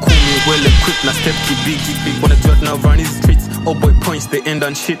mande mwakumi well equipped na step kibigi. Wanajua na run his streets. Oh boy points they end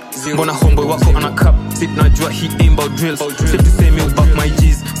on shit. Mbona homeboy wako ana cup. Sit najua he aim about drills. Safe to say me up my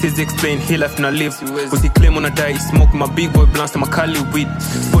G's. Says explain he left na live. Usi claim on a die smoke my big boy blast my Cali weed.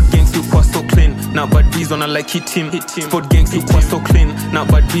 Sport gangs you qua so clean. Now bad bees on a like hit him. Sport gangs you qua so clean. Now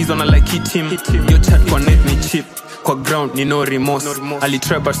bad bees on a like hit him. Yo chat kwa net ni cheap. Kwa ground ni no remorse. Ali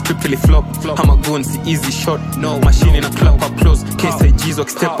try but strictly flop. Hammer guns easy shot. No machine in a clap applause. Case I G's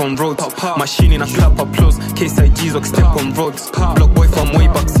step on roads. Machine in a clap applause. Case I G's step on roads. Block boy from way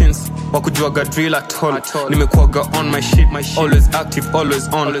back since. Wakujuaga drill at all. Nimekuaga on my shit. Always active, always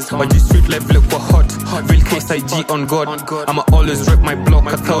on. Waji street level kwa hot. Real case IG on God. I'ma always rep my block.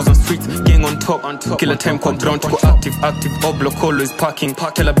 1,000 streets, gang on top. Killer time kwa ground go active. All block always parking.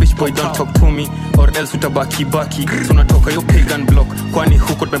 Tell a bitch boy don't talk to me. Or else utabaki baki. Tunatoka yo pagan block. Kwani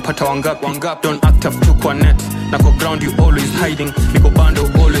huko tumepata wangapi. Don't act up to kwa net. Na kwa ground you always hiding. Niko bando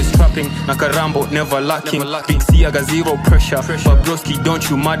always trapping. Na karambo never lacking. Big C aga zero pressure. Babroski don't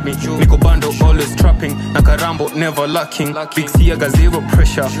you mad me. Niko bando always trapping. Na karambo never lacking. Big C aga zero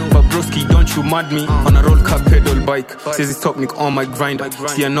pressure. Babroski don't you mad me. On a roll car pedal bike. Says it's top Nick on my grind.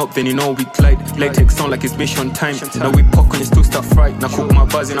 See an up then you know we glide. Latex sound like it's mission time. Now we pop on it's two stuff right. Na cook my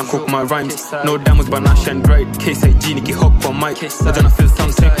buzz and I cook my rhymes. No diamonds but I shine bright. Case IG Niki hop for mic. I don't feel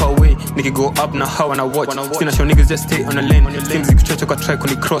some type away. Niki go up now how and I watch. Sina Your niggas just stay on the lane. Things zikuchocha kwa try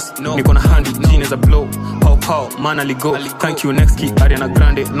kuni cross. Niko na handy, Gene is a blow. Pow pow, man ali go. Thank you next key, Ariana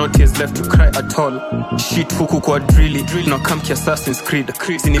Grande. No tears left to cry at all. Shit huku kwa drilly. No come ki Assassin's Creed.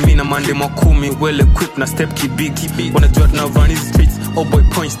 Sini mina mande mwakumi. Well equipped na step ki big. Wanajua na vani streets. Oh boy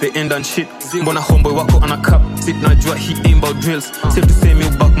points they end on shit. Mbona homeboy wako on a cup. Sit na jua he aim about drills. Safe to say me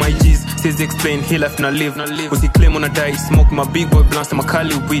back my G's. Says explain he left na live. Was he claim on a die. Smoke my big boy blunts and my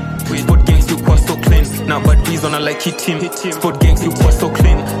Cali weed. Sport gangs you qua so clean. Now bad bees on a like hit team. Sport gangs you qua so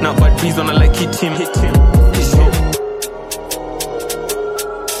clean. Now bad bees on a like hit team.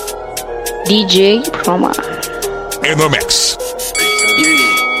 DJ Chroma in the mix.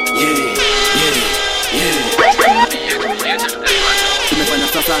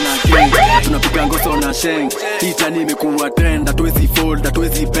 Tunapiga ngoso na sheng. Hita nimekuwa trend. Hatuwezi fold,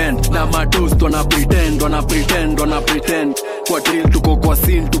 hatuwezi bend. Na matos wana pretend. Kwa drill tuko kwa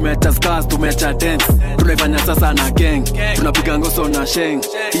scene. Tumeacha scars, tumeacha dance. Tunaifanya sasa na gang. Tunapiga ngoso na sheng.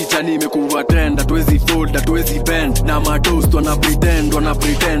 Hita nimekuwa trend. Hatuwezi fold, hatuwezi bend. Na matos wana pretend.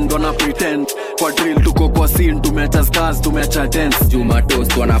 Kwa drill tuko kwa scene. Tumeacha scars, tumeacha dance.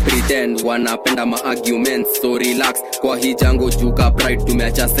 Jumatos wana pretend. Wanapenda ma arguments. So relax. Kwa hii jango juka pride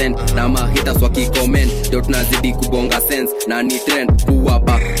tumeacha send. Na mahitas wakicomment. Ndio tunazidi kubonga sense. Na ni trend. Puwa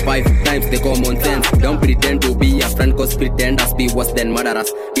back 5 times the common sense. Don't pretend to be a friend cause pretenders be worse than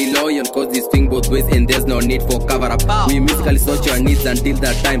murderers. Be loyal cause this thing both ways and there's no need for cover up. We musically sort your needs until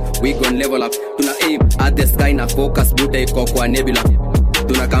that time we gon' level up. Tuna aim at the sky na focus buda iko kwa nebula.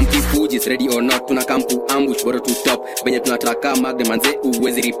 Tuna kampi Fuji's ready or not. Tuna kampu ambush bora to top. Venye tunatraka magne manze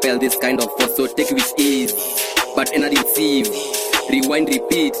uwezi repel this kind of force. So take it with ease but energy deceive. Rewind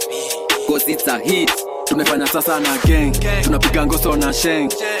repeat cause it's a hit. Tunafanya sasa na gang. Tunapiga ngoso na sheng.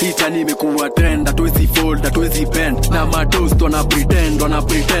 Hita nimekuwa trend. Hatuwezi fold, hatuwezi bend. Na matos wana pretend.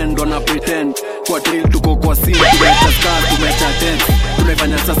 Kwa drill tuko kwa scene. Tumeacha scars, tumeacha dance.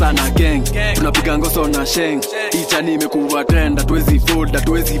 Tunafanya sasa na gang. Tunapiga ngoso na sheng. Hita nimekuwa trend. Hatuwezi fold,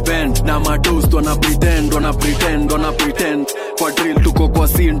 hatuwezi bend. Na matos wana pretend. Kwa drill tuko kwa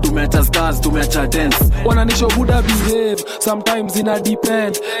scene. Tumeacha scars, tumeacha dance. Wananisho buda behave. Sometimes ina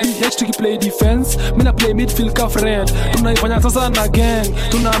depend. BH tukiplay defense. Mina play midfield ka friend. Tunaifanya sasa na gang.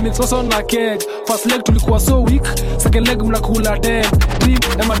 Tuna mix also na keg. First leg tulikuwa so weak. Second leg mnakula dead. Dream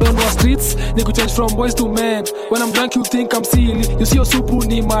and Madonna streets. Ni change from boys to men. When I'm drunk you think I'm silly. You see your supu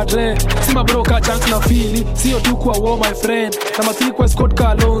ni madre. Simba broka chance na feely. See your tu kwa war my friend. Na mathili kwa Scott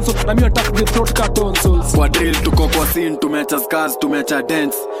Kalonzo. Na mi attack the throat ka tonsils. Kwa drill tuko kwa scene. Tumeacha scars, tumeacha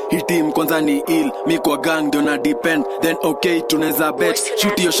dance. Hii team kwanza ni ill. Mi kwa gang ndio na depend. Then okay tuneza bet.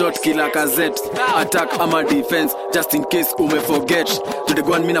 Shoot your shot kila kazet. Attack ama defense just in case umeforget. Today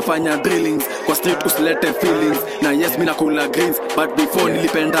one mina fanya drillings. Kwa street usilete feelings. Na yes mina kula greens. But before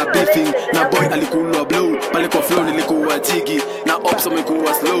nilipenda beefing. Na boy alikulwa blow. Pale kwa flow nilikuwa jiggy. Na ops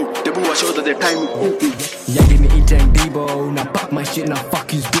umekuwa slow. Tebu wa show that the time. Yangi ni eating Debo. Na pop my shit na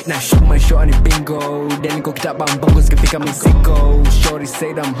fuck his beat. Na shoot my shot on bingo. Then niko kitaba mbongo zikifika misiko. Shorty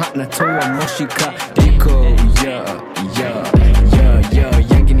said I'm hot na toa moshika Diko. Yeah.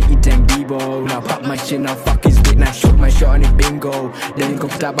 Yangi ni eating Debo. Na pop my shit na fuck his beat. Na shoot my shot on bingo. Then niko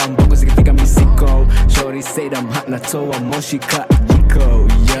kitaba mbongo zikifika misiko. Shorty said I'm hot na toa moshika Diko.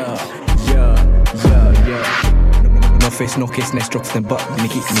 Yeah. No face, no kiss, next strokes then butt.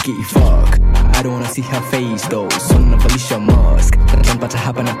 Nikki, fuck. I don't wanna see her face though. Son of Alicia Musk. Nampata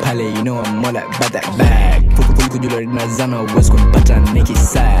hapa na pale, you know I'm more like bad that bag. Fuku kujula na zana, west kunipata Nikki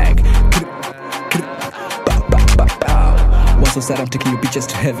sag. Once so sad I'm taking you bitches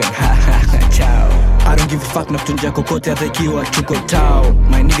to heaven. Ciao. I don't give a fuck na kutunja kokote hata ikiwa chuko tao.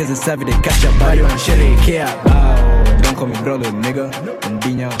 My niggas are savvy, they catch a body wanasherehekea bao. Don't call me brother, nigga.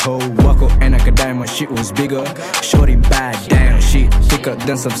 Mbinya ho wako and I could die, my shit was bigger. Shorty bad, damn shit thicker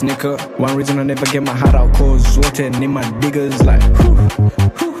than some snicker. One reason I never get my heart out, cause water in my diggers like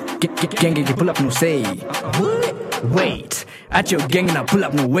Gang, pull up no say. Wait, at your gang and I pull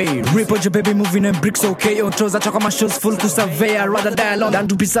up no way. Rip out your baby moving and bricks okay. Your toes I talk on my shoes full to survey. I'd rather die alone than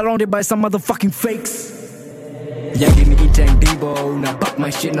to be surrounded by some motherfucking fakes. Yangi ni eating Debo. Na pop my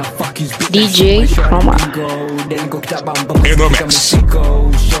shit na fuck his bitch. DJ Chroma Then go kitaba mbongo zikifika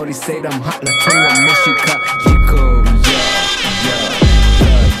misiko. Shorty said I'm hot na toa moshika Jiko.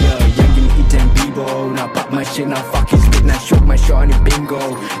 Yangi ni eating Debo. Na pop my shit na fuck his bitch. Na shoot my shot on bingo.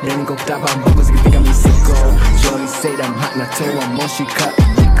 Then go kitaba mbongo zikifika misiko. Shorty said I'm hot na toa moshika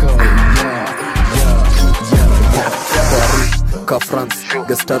Jiko. ka France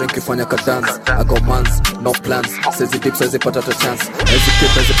guest starring kifanya ka dance I got mans no plans says deep says pata ta chance every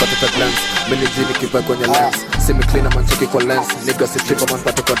kid says pata ta glance many jini kiva kwenye lens see me clean man cheki kwa lens nigga si trip man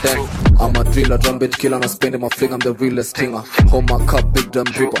pata kwa dance I'm a driller drum beat killer na spend my fling I'm the realest stinger hold my cup big drum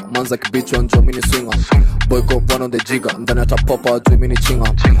dripper man's like bitch on Joe mini swinger boy go one on the jigger and then at a pop out do mini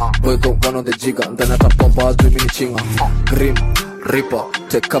chinga boy go one on the jigger and then at a pop out do mini chinga grim Ripper,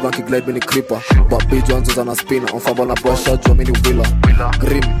 take cover and glide mini creeper Bobby Jones on a spinner, on fable na brusha, Joe mini wheeler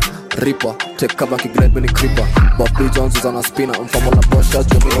Grim, Ripper, take cover and glide mini creeper Bobby Jones on a spinner, on fable na brusha,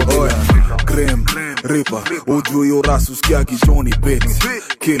 Joe mini wheeler Grim, Ripper, ujue yo rasu skia kijoni bits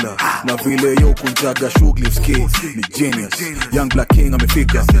Killer, na vile yo kunjaga shughuli ski Ni genius, young black king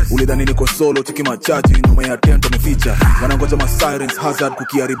amefika Ulidhani niko solo, chiki machaji, nyuma ya tent ameficha Wanangoja ma sirens, hazard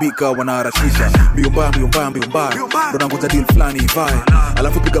kukiharibika, wanaharakisha Mbio mbaya, wanangoja deal flani ivae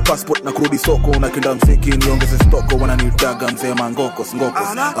Alafu piga passport na kurudi soko, na kinda msiki niongeze stoko Wananitaga mzee mangoko, ngoko,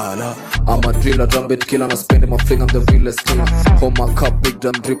 ala I'm a driller, drum beat killer, na spend my fling, I'm the realest king Hold my cup, big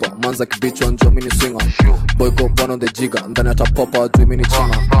drum dripper, man's like bitch on Joe mini swinger Boy go one on the jigger, and then at a pop out, do mini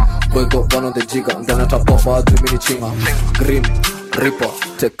chinga Boy go one on the jigger, and then at a pop out, do mini chinga Grim, Ripper,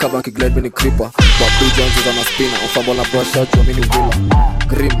 take cover and glide mini creeper Bobby Jones is on a spinner, on fable na brusha, Joe mini wheeler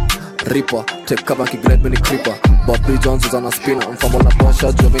Grim, Ripper, take cover and glide mini creeper Bobby Jones is on a spinner, on fable na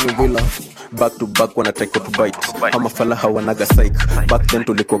brusha, Joe mini wheeler Back to back wanataka to bite Hama fala hawanaga psych Back then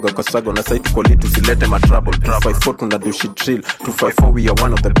tulikoga kwa sago na site kwa litu silete ma trouble 254 tunadu shit drill 254 we are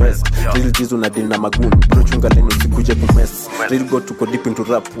one of the best Real jizu na dina magun Bro chunga leno sikuje kumess Real go tuko deep into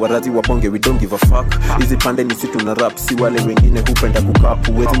rap Warazi wabonge we don't give a fuck Hizi pande ni situ na rap Si wale wengine hupenda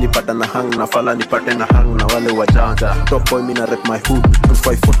kukapu Wezi nipata na hang na fala nipate na hang Na wale wajanja Top boy mina rep my hood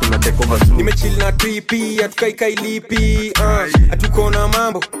 254 tunatake over soon Nimechill na trippy Atukai lipi Atukona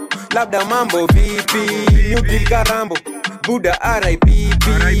mambo Labda mambo vipi New deal karambo Buddha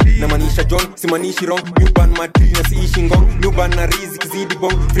R.I.P.P. Na manisha John, simanishi wrong New ban madri na siishi ngong New ban na rizi kizidi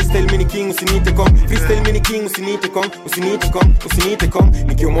bong Freestyle mini king usinite kong Freestyle mini king usinite kong Usinite kong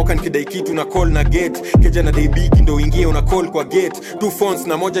Nikiomoka nikidai kitu na call na gate Keja na day big ndo ingie una call kwa gate 2 phones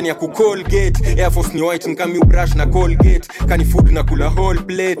na moja ni ya kucall gate Air Force ni white nkami ubrush na call gate Kani food na kula whole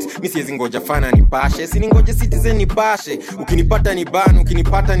plate Misiezi ngoja fana ni pashe Sini ngoja citizen ni pashe Ukinipata ni ban,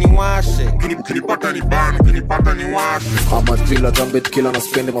 ukinipata ni washe Ukinipata ni ban, ukinipata ni washe I'm a driller, drum beat killer, na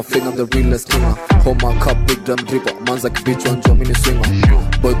spend my fling, I'm the realest stinger Hold my cup, big drum dripper, man's like bitch on Joe mini swinger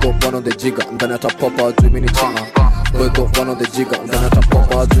Boy go one on the jigger, and then at a pop out, do mini chinga Boy go one on the jigger, and then at a pop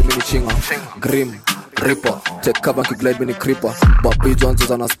out, do mini chinga Grim, Ripper, take cover and glide mini creeper Bobby Jones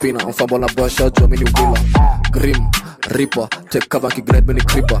is on a spinner, on fable na brusha, Joe mini wheeler Grim, Ripper, take cover and glide mini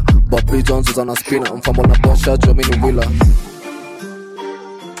creeper Bobby Jones is on a spinner, on fable na brusha, Joe mini wheeler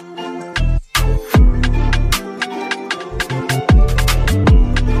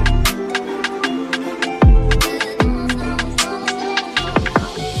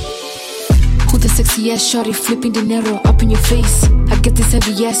Sexy ass shorty flipping dinero up in your face. I get this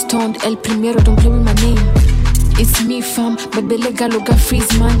heavy ass toned El Primero, don't play with my name. It's me fam, but belega loga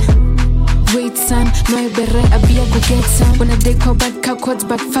freeze man. Wait son, no I bere abia go get some. When I dey call bad cow coach,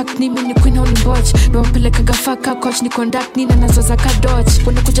 but fuck ni mini queen holy watch. No peleka ga fuck cow coach ni conduct ni na nazoza ka dodge.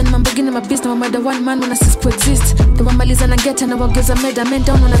 When I kuja na mambegi na mabis na mamada one man when I cease to exist. The wamaliza na geta na wageza meda men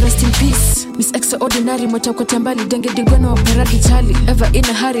down on a rest in peace. Miss Extraordinary mota kwa tambali denge digweno wa paradi chali. Ever in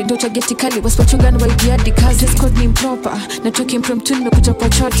a hurry don't get kali wasipachunga na waidiadi kazi. Dress code ni improper na toki impromptu nimekuja kwa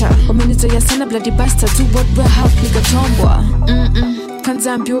chota. Wamenizoea sana bloody bastard do what we have nigga tombwa.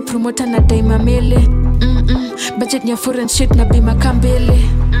 Kanza ambio promoter na daima mele. Budget ni ya foreign shit na bima kambele.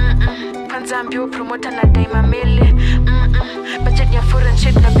 Kanza ambio promoter na daima mele. Budget ni ya foreign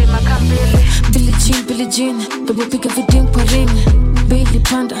shit na bima kambele. Billie Jean, double pick a video kwa ring. Bailey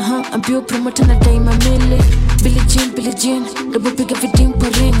Panda, ambio promoter na daima mele. Billie Jean, double pick a video kwa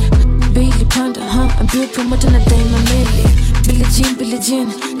ring. Bailey Panda, ambio promoter na daima mele. Billie Jean,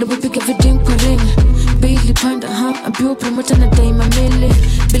 double pick a video kwa ring. Bailey Panda, ambio promoter na daima mele.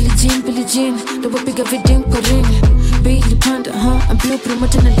 Billie Jean, double pick a video kwa ring. Bailey Panda, ambio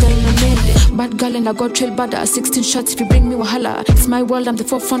promoter na daima mele. Bad girl and I got trail bada. 16 shots if you bring me wahala. It's my world, I'm the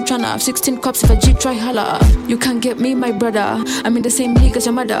forefront runner. 16 cops if I G try holla. You can't get me, my brother. I'm in the same league as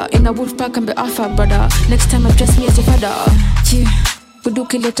your mother. In a wolf pack, I'm the alpha brother. Next time address me as your father. Yeah,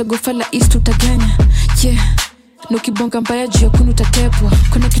 buduki leta gofala east utaganya. Yeah, nukibonga mbaya juu ya kuni utatepwa.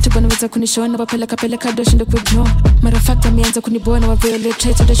 Kuna kitu banaweza kunishoana wapeleka doshi ndo kuignore. Marafakta ameanza kuniboa na waviolate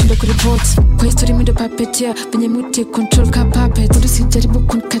rights doshi ndo kureport. Kwa history mi ndo papetia venye muti control ka puppet. Mudu sijaribu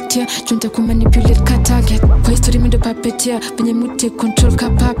kunikatia junta kumanipulate ka target. Kwa history mi ndo papetia venye muti control ka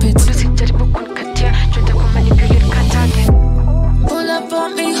puppet. Mudu sijaribu kunikatia junta kumanipulate ka target.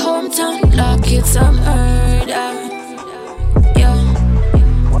 hometown like it's a murder. Yeah.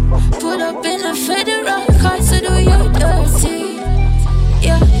 Pull up in a federal car to do you dirty.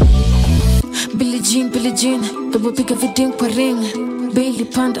 Yeah. Billie Jean, double pick everything per ring. Bailey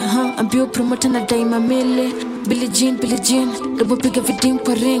Panda, I'm built promoter na daima mele. Billie Jean, double pick everything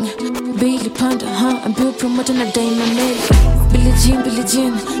per ring. Bailey Panda, I'm built promoter na daima mele. Billie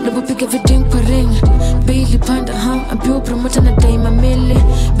Jean, double pick everything per ring. Bailey Panda, I'm built promoter na daima mele.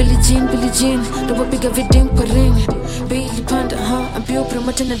 Billie Jean, double pick everything per ring. Bailey Panda, I'm built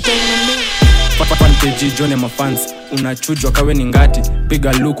promoter na daima mele. Fan page John ma fans unachujwa kawe ni ngati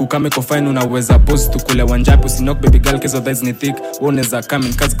piga luku kama iko fine unaweza post tukule wanjapi usinok baby girl kezo that's ni thick unaweza come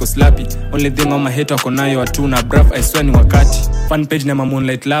in kazi ko slappy only thing on my hate wako nayo watu na brav I swear ni wakati fan page na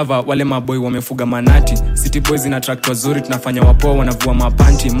Moonlight Lover wale maboy wamefuga manati city boys ina track wazuri tunafanya wapoa wanavua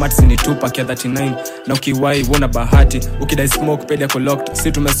mapanti mats ni tupa kia 39 na ukiwai wona bahati ukidai smoke pede yako locked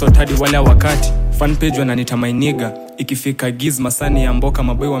si tumesort hadi wale wakati fan page wananita my nigga ikifika giz masani ya mboka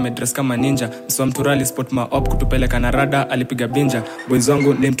maboy wamedress kama ninja mswa mturali spot ma op kutupeleka na rada alipiga binja boys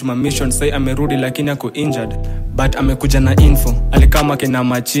wangu nimtuma mission say amerudi lakini ako injured but amekuja na info alikama kena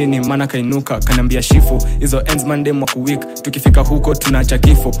machini maana kainuka kanambia shifu hizo ends Monday mwaka week tukifika huko tunaacha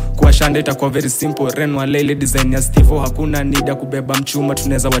kifo kwa shande itakuwa very simple ren wa lele design ya Steve hakuna need ya kubeba mchuma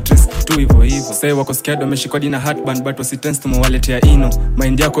tunaweza watrace tu hivyo say wako scared wameshikwa dina heartband but wasitense tumewaletea ino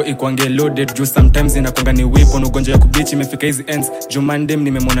mind yako ikuange loaded juu sometimes inakonga ni weapon ugonjwa ya kubichi imefika hizi ends Monday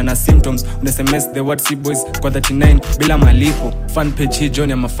nimemwona na symptoms una SMS the WhatsApp boys kwa 39 bila malipo fan page hii John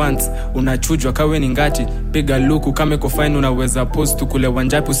ya mafans unachujwa kawe ni ngati piga luku kama iko fine unaweza post tukule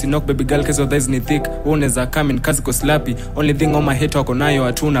wanjapi usinok baby girl kezo that's ni thick unaweza come in kazi ko slappy only thing on my hate wako nayo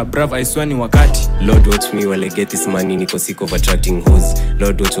hatuna brav I swear ni wakati Lord watch me while I get this money niko sick of attracting hoes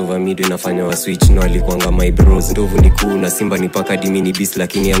Lord watch over me do inafanya wa switch no alikuanga my bros ndovu ni cool na simba ni paka dimini beast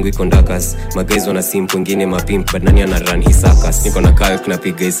lakini yangu iko ndakas magaizo wana simp wengine mapimp but nani ana run his circus niko na kayo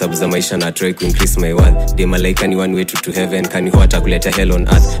kunapiga hesabu za maisha na try to increase my worth de malaika ni one way to heaven kani hata kuleta hell on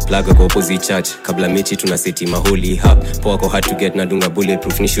earth plug kwa opposite church kabla mechi tuna city maholi hub poa kwa hard to get na dunga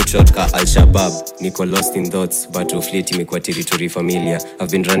bulletproof ni shoot shot ka al shabab niko lost in thoughts but of late imekuwa territory familiar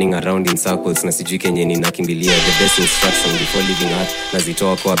I've been running around in circles na sijui kenye ninakimbilia the best instruction before leaving earth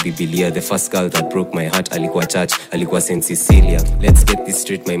nazitoa kwa biblia the first girl that broke my heart alikuwa church alikuwa St. Cecilia let's get this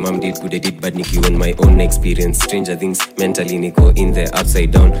straight my mom did good I did bad niki on my own experience stranger things mentally niko in the upside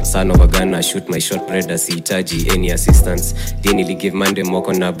down son of a gun I shoot my shot brother sihitaji any assistance didn't give Monday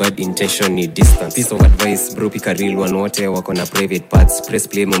moko na bad intention need distance piece of advice bro pick a real one wote wako na private parts press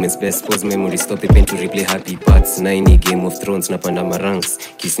play moments best pause memory stop the pen to replay happy parts 9 Game of Thrones napanda maranks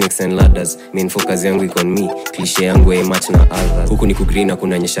kiss snakes and ladders main focus yangu iko on me cliche yangu ya match na others huku ni kugreen na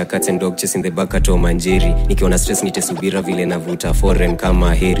kuna nyesha cats and dog chasing the back at Manjeri nikiona stress nitesubira vile navuta foreign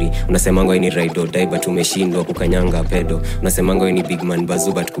kama heri unasema ngo ni ride or die but umeshindwa kukanyanga pedo unasema ngo ni big man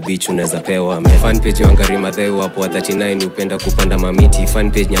bazu but kubichu unaweza pewa fan page yangu Rimadheu hapo 39 upenda kupanda mamiti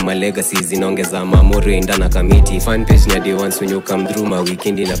fan page nyama legacy zinaongeza mamori ndana kamiti fan page nya day once when you come through my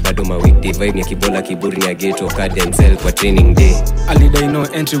weekend na bado my weekday vibe ya kibola kiburi ya ghetto Cadenzel kwa training day alidai no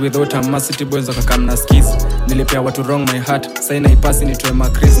entry without a massive boys wakakam na skis nilipea watu wrong my heart saina ipasi nitoe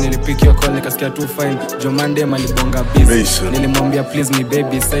macris nilipick your call nikasikia too fine Jomande malibonga busy nilimwambia please me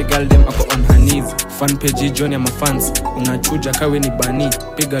baby say girl them ako on her knees fan page John ya mafans unachuja kawe ni bani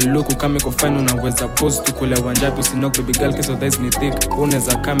piga luku kama iko fine unaweza post tukule wanjapi usinok baby girl keso that's ni thick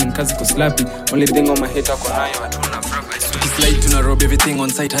unaweza come in kazi ko slappy only thing on my hate wako nayo hatuna slide tuna rob everything on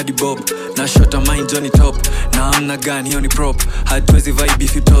site hadi bob na shot a mind Johnny top na amna gun hiyo ni prop hatuwezi vibe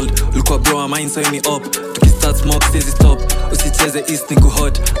if you told ulikuwa bro a mind so ni op tukistart smoke says stop usicheze east ni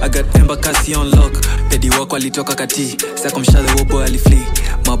hot I got ember kasi on lock pedi wako alitoka kati sasa kumshale wobo aliflee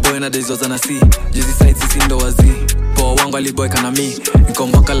maboy na days was na see juzi side sisi ndo wazi poa wangu aliboy kana me niko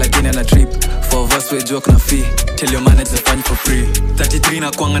mwaka lakini ana trip for us we joke na fee tell your manager fun for free 33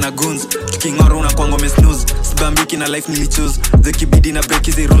 na kwanga na guns tukingoro na kwango me snooze sibambiki na life nili choose the kibidi na break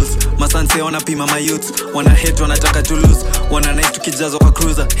hizi rules masanse wana pima my youths wana hate wanataka to lose wana nice tukijazo kwa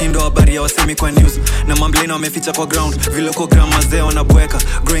cruiser hindo habari ya wasemi kwa news na mambleno wameficha kwa ground vile kwa gram mazee wanabweka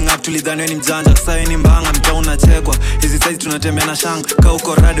growing up tulidhani ni mjanja sasa ni mbanga mtao unachekwa hizi size tunatembea na shang ka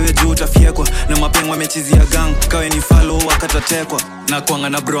uko rado wewe juu utafiekwa na mapengo wamechizia gang kawe ni follow wakatatekwa na kuanga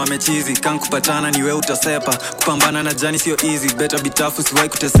na bro amechizi kan kupatana ni we utasepa kupambana na jani sio easy better be tough usiwahi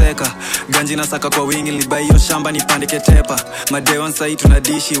kuteseka ganji na saka kwa wingi nilibai hiyo shamba nipande ketepa madewan sahi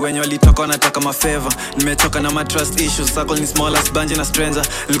tunadishi wenye walitoka wanataka mafeva nimechoka na my trust issues circle ni small as banji na stranger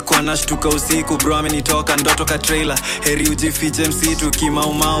nilikuwa nashtuka usiku bro amenitoka ndoto ka trailer heri ujifiche msitu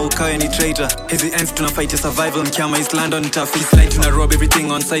kimaumau kawe ni traitor hizi ends tunafight survival mkiama East London tough East Light tuna rob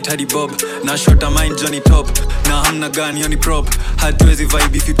everything on site hadi bob na short mind Johnny top na hamna gun hiyo ni prop hatuwezi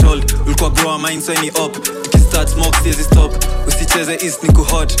vibe if you told ulikuwa grow mind so any up tukistart smoke siwezi stop usicheze east ni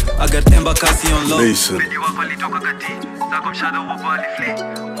kuhot I got ember kasi on low Listen.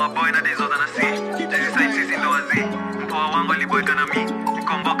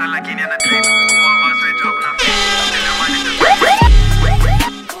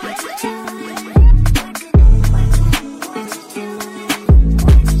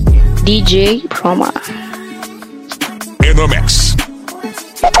 DJ Proma. In the mix.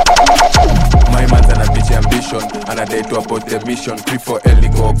 My man's an bitch ambition and a day to about the mission 3-4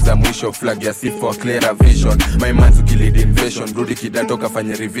 liko za mwisho flag ya C4 clear vision my man's ukilid invasion rudi kidato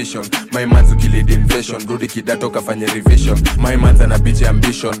kafanye revision my man's ukilid invasion rudi kidato kafanye revision my man's an bitch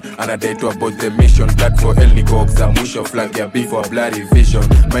ambition and a day to about the mission 3-4 liko za mwisho flag ya B4 bloody vision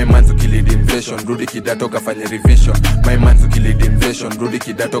my man's ukilid invasion rudi kidato kafanye revision my man's ukilid invasion rudi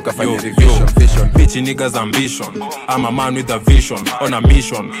kidato kafanye revision vision bitch niggas ambition I'm a man with a vision on a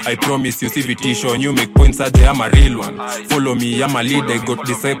mission I promise you see vision you make points aje I'm a real one follow me I'm a leader I got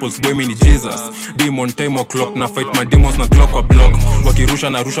disciples boy me ni Jesus demon time o'clock na fight my demons na clock or block wakirusha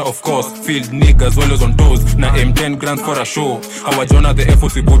na rusha of course field niggas always on toes na M10 grand for a show hawajona the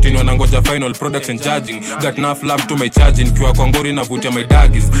efforts we put in wanangoja final products and judging got enough love to my charging kiwa kwa ngori na vutia my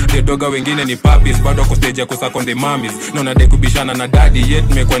doggies the doga wengine ni puppies bado kwa stage ya kusakonde mamis na unadai kubishana na daddy yet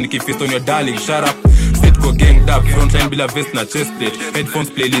nimekuwa nikifisto on your darling shut up sit go ganged up frontline bila vest na chest plate headphones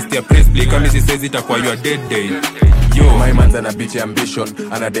playlist ya press play kama si says itakuwa your dead day yo my man's an bitch ambition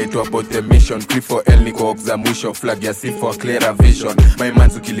and a day to about the mission 3-4 liko za mwisho flag ya C4 clear vision my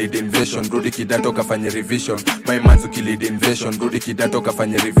man's ukilid invasion rudi kidato kafanye revision my man's ukilid invasion rudi kidato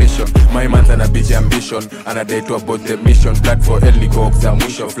kafanye revision my man's an bitch ambition and a day to about the mission 3-4 liko za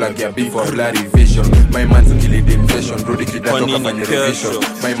mwisho flag ya B4 bloody vision my man's ukilid invasion rudi kidato kafanye revision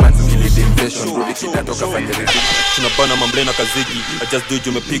my man's ukilid invasion rudi kidato kafanye revision tunabana mamblena kazigi I just do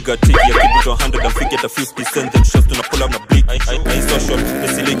you mepiga tiki ya keep it 100 and forget a 50 cent and shots tuna pull up na blick I social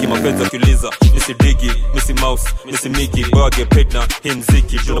nisiliki mapenzi kuuliza nisidigi nisi mouse nisi miki bage pedna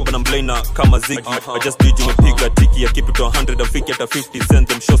himziki tunabana mblena kama zigi I just do you mepiga tiki ya keep it 100 and forget a 50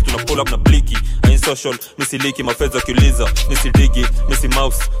 cent and shots tuna pull up na bliki I social nisiliki mapenzi kuuliza nisidigi nisi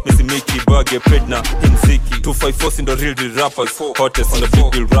mouse nisi miki bage pedna himziki 254 ndo real rappers hottest and the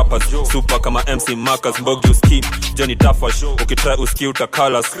big deal rappers super kama MC Marcus Mbogju Skip Johnny Tafash ukitry uski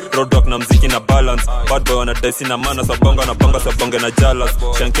utakalas roadwork na mziki na balance bad boy wanadai sina maana sabonga na banga sabonge na jalas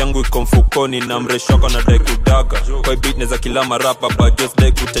shanki yangu iko mfukoni na mreshoko na dai kudaga kwa beat neza kila marapa but just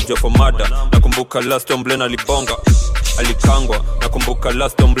dai kutajwa for murder nakumbuka last Omblena libonga alikangwa nakumbuka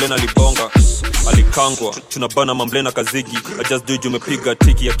last Omblena libonga alikangwa tunabana mamblena kazigi I just do you mepiga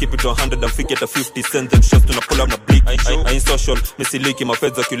tiki ya keep it 100 and forget a 50 cent and shots tuna pull up na blick I ain't social misiliki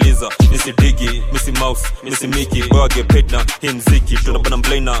mafedza kuuliza nisidigi misi mouse misi miki bage pedna himziki tunabana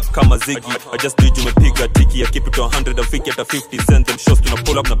mblena kama zigi I just do you mepiga tiki ya keep it 100 and forget a 50 cent and shots tuna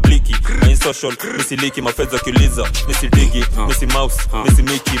pull up na bliki I ain't social misiliki mafedza kuuliza nisidigi misi mouse misi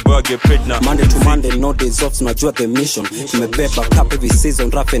miki bage pedna Monday to Monday no days off tunajua the mission tumebeba cup every season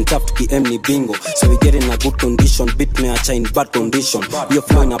rough and tough tuki ni bingo so we get in a good condition beat me acha in bad condition you're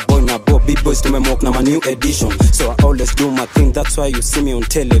flowing a boy na boy big boys tumemok na my new edition so I always do my thing that's why you see me on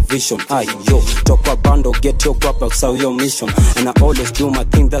television yo talk about bando get your guap out so your mission and I always do my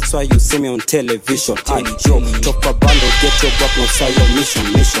thing that's why you see me on television yo talk about bando get your guap out so your mission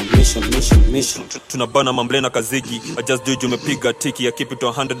tunabana mamblena kazigi I just do you mepiga tiki ya keep it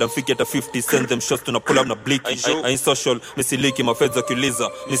 100 and forget a 50 cent them shots tuna pull up na blick I ain't social misiliki mafedza kuuliza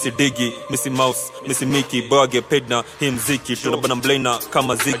nisidigi misi mouse misi miki bage pedna himziki tunabana mblena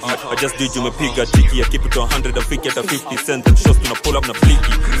kama zigi I just do you mepiga tiki ya keep it 100 and forget a 50 cent them shots tuna pull up na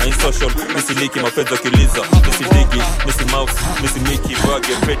bliki I ain't social misiliki mafedza kuuliza nisidigi misi mouse misi miki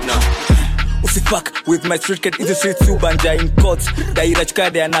bage pedna Usifuck with my street cat easy streets ubanja in courts daira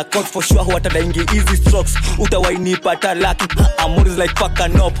chukade ana court for sure watadaingi easy strokes utawainipata lucky I'm always like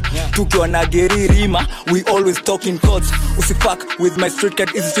fucking up tukiwa na geri rima we always talk in courts usifuck with my street cat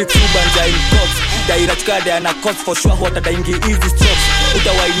easy streets ubanja in courts daira chukade ana court for sure watadaingi easy strokes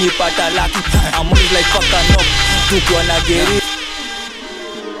utawainipata lucky I'm always like fucking up tukiwa na geri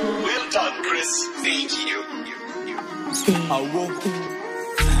well done Chris thank you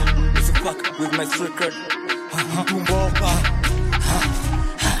Fuck with my secret.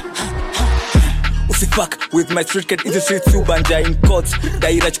 Usifuck with my street cat, easy street subanja in courts.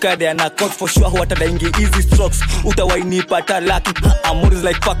 Daira chukade ana court for sure wata daingi easy strokes. Utawaini pata lucky, amores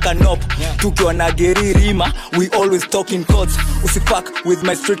like fucking up. Tukiwa na geri rima, we always talk in courts. Usifuck with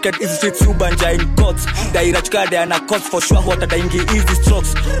my street cat, easy street subanja in courts. Daira chukade ana court for sure wata daingi easy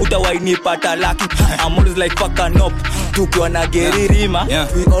strokes. Utawaini pata lucky, amores like fucking up. Tukiwa na geri rima,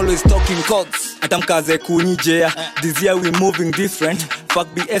 we always talk in courts. Atamkaze kunyijea, this year we moving different. Fuck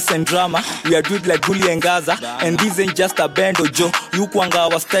BS and drama, we are good like Gully and Gaza. And this ain't just a band or Joe, you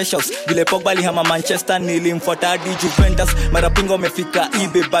kwanga our specials. Vile Pogba lihama Manchester, nilimfuata hadi Juventus. Marapingo mefika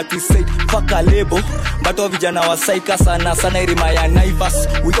eBay, but we said fuck a label. Bato vijana wa saika sana irima ya Naivas.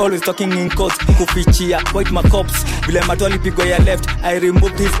 We always talking in codes, kufichia white macops. Vile matoli pigo ya left, I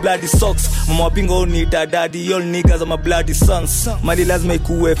removed his bloody socks. Mama pingo ni daddy, all niggas are my bloody sons. Mali lazima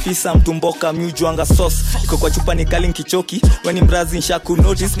ikuwe fisa, mtumboka mjuanga sauce. Iko kwa chupa ni kali kichoki, when in Brazil shaku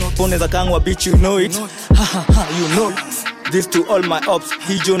notice. Phone za kangwa bitch you know it. Ha ha ha you know it. This to all my ops,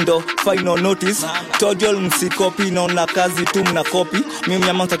 hijondo, final notice. Told y'all msikopi, naona kazi tu mna copy. Mimi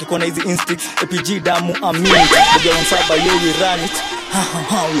ya manta kikona hizi instincts, APG damu amini. Bega wansaba yo we run it.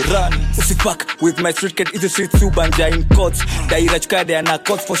 We run it. Usifuck with my street cat, easy street subanja in courts. Daira chukade ana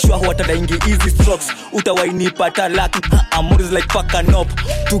courts for sure wata daingi easy strokes. Utawaini pata lucky, amores like fucking up.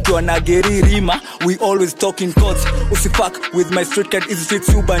 Tukiwa na geri rima, we always talk in courts. Usifuck with my street cat, easy street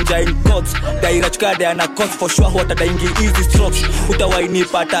subanja in courts. Daira chukade ana courts for sure wata daingi easy strokes. Utawaini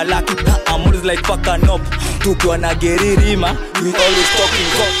pata lucky, amores like fucking up. Tukiwa na geri rima, we always talk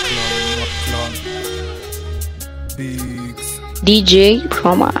in courts. DJ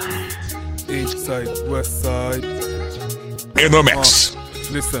Proma. East side, west side. In the mix.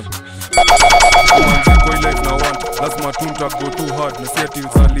 Listen. Kwa life na want, lazima tunta go too hard. Na siya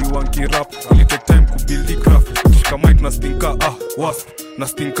tilsali wanki rap, ili take time kubuild the craft. Nikishika mic na stinka wasp. Na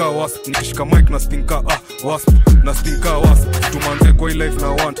stinka wasp, nikishika mic na stinka wasp. Na stinka wasp. Tumanze kwa life na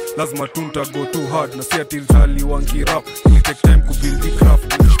want, lazima tunta go too hard. Na siya tilsali wanki rap, ili take time kubuild the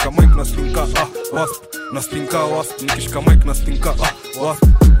craft. Nikishika mic na stinka wasp. Na stinka wasp, nikishika mic na stinka wasp.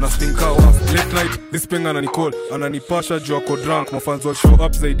 Na stinka wasp. Late night, this penga ananicall, ananipasha juu ako drunk. Mafans will show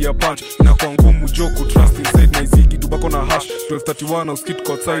up zaidi ya punch. Inakuwa ngumu joku trust inside na izigi tubako na hash 1231 au skit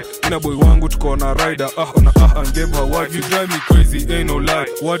outside. Ina boy wangu tuko na rider and gave her what you drive me crazy ain't no lie.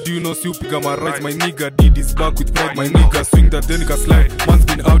 What do you know, you pick up my rights. My nigga did this back with pride. My nigga swing that then nigga slide. Man's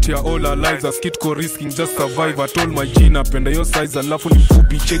been out here all our lives. A skit co risking just survive. I told my G napenda your size alafu ni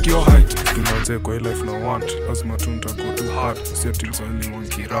mfupi check your height. Tunaanze kwa life na want, lazima tunta go too hard. Settings only one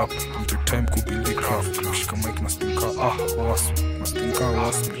key rap. I'll take time to build the craft. Shika mic na stinka wasp. Na stinka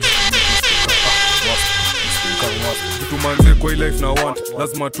wasp. Tumanze kwa life na want,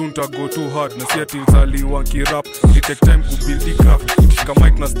 lazima tunta go too hard. Na siya tilsali wanki rap, it take time to build the craft. Nikishika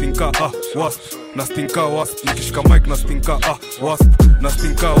mic na stinka wasp. Na stinka wasp, nikishika mic na stinka wasp. Na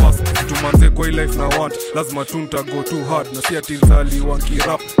stinka wasp. Tumanze kwa life na want, lazima tunta go too hard. Na siya tilsali wanki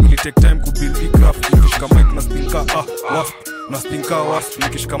rap, it take time to build the craft. Nikishika mic na stinka wasp. Na stinka wasp,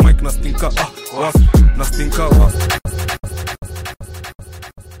 nikishika mic na stinka wasp. Na stinka wasp.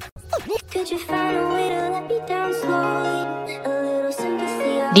 Could you find a way to let me down slowly? A little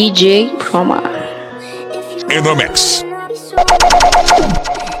sympathy. DJ Proma. In the mix.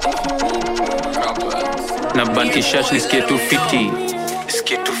 Na banki shash nisikie tu fiti.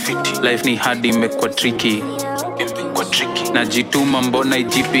 Life ni hard imekuwa tricky. Najituma mbona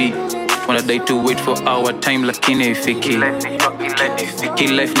IGP. Wanadai to wait for our time lakini ifiki. Hii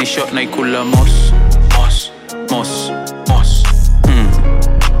life ni short na ikula mos.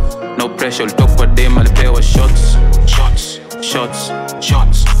 No pressure, talk kwa dem alipewa shots.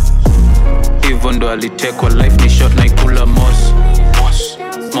 Even ndo alitekwa life ni short na ikula mos.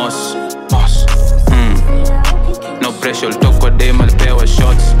 No pressure, talk kwa dem alipewa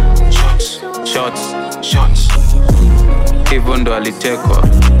shots. Even ndo alitekwa.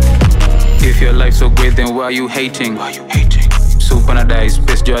 If your life so great then why you hating? Super na die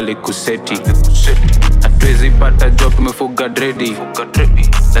space jo alikuseti. Atwezi pata job tumefuga dready.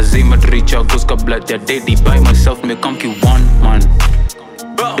 Lazima turicha guska blood ya daddy. By myself nimekamki one man.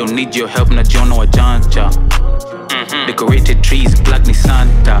 Don't need your help na John wa janja. Decorated trees black ni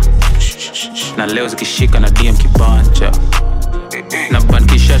Santa. Na leo zikishika na DM kibanja. Na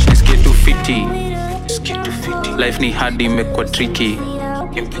banki shash nisikie tu fiti. Life ni hard imekuwa tricky.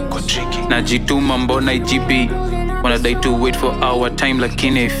 Najituma mbona IGP. Wanadai to wait for our time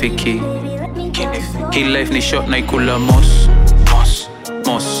lakini ifiki. Hii life ni short na ikula mos.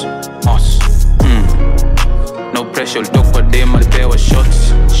 special talk kwa dem alipewa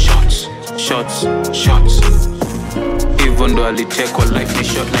shots hivyo ndo alitekwa life ni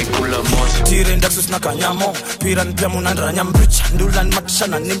short na ikula moto tire ndasus na kanyamo piran pia munandra nyambricha ndulan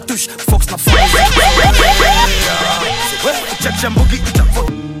matshana nimtush fox na fire check mbugi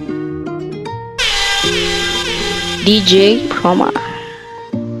itapo DJ Proma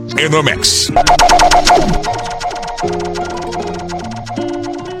in the mix.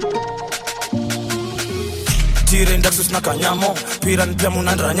 tire ndasus na kanyamo piran pia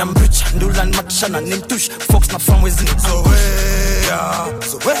munandra nyambricha ndulan matshana nimtush fox na fire wezi ni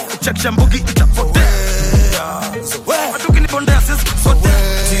check mbugi itapo Matukini bondea sisi sote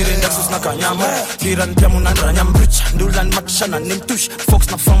tire ndasus na kanyamo piran pia munandra nyambricha ndulan matshana nimtush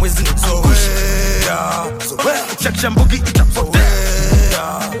fox na fire wezi ni check mbugi itapo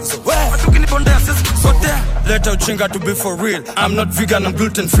Matukini bondea sisi sote Let out chinga to be for real I'm not vegan, I'm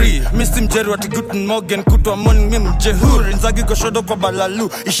gluten free Mr. Mjeru ati Guten Morgen Kutwa morning mimi mjehuri Nzagi koshodo kwa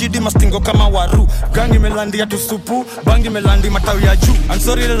balalu Ishidi mastingo kama waru Gangi melandi ya tusupu Bangi melandi matawi ya juu I'm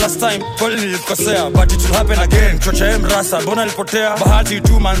sorry the last time Poli nilikosea But it will happen again Chocha ya mrasa Bona lipotea Bahati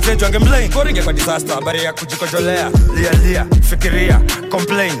tu manzejo ange mlain Koringe kwa disaster Habari ya kujikojolea Lia Fikiria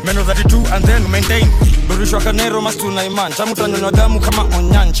Complain Meno 32 and then maintain Burishwa kanero mastu na iman Chamu tanyonyo damu kama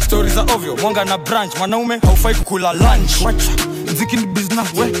onyanchi Stories za ovyo Mwanga na branch Mwanaume haufai kukula lunch Wacha Mziki ni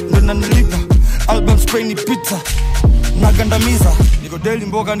business we Ndo nanilipa Album spray ni pizza Nagandamiza Niko daily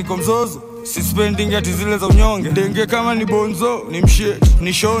mboga niko mzozo Sispending ati zile za unyonge Denge kama ni bonzo Ni mshit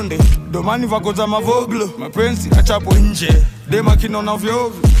Ni shonde Domani vako za mavoglo Mapenzi achapo nje Dema kinona ovyo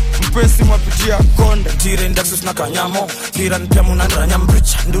ovyo Mpesi mwapitia konde tire ndasus na kanyamo piran pia munandra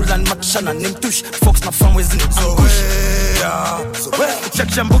nyambricha ndulan matshana nimtush fox na fire wezi ni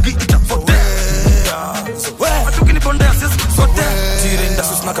check mbugi itapote Matukini bondea sisi sote tire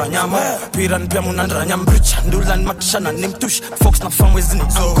ndasus na kanyamo piran pia munandra nyambricha ndulan matshana nimtush fox na fire wezi ni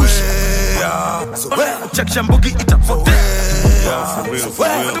check mbugi itapote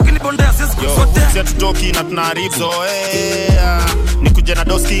Matukini bondea sisi sote Sia tutoki na tunaharibu Nikuje na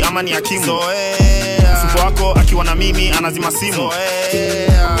doski ama ni hakimu Supo wako akiwa na mimi anazima simu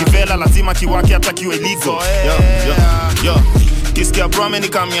Kivela lazima kiwake hata kiwe illegal Yo Kisikia brome ni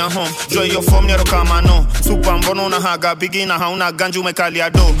kamia home Joy yo form nero kama no Super mbono unahaga bigi na hauna ganju umekalia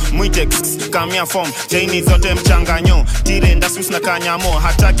do Mwite kamia form Chaini zote mchanganyo Tire ndasus na kanyamo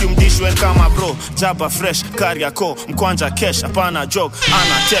Hataki umdishwen kama bro Jaba fresh, kariako Mkwanja cash, apana joke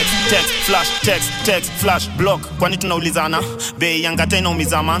Ana text, flash, block Kwani tunaulizana Bei yangata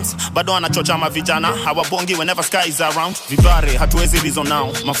inaumiza mans Bado anachocha mavijana Hawabongi whenever sky is around Vibare, hatuwezi reason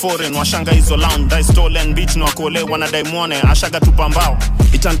now Maforeign, washanga hizo lounge Die stolen beach, nwakole, wanadai muone Ashaga tupambao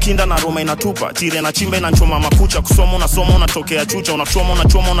Itankinda na Roma inatupa Tire na chimba inanchoma makucha Kusoma unasoma unatokea chucha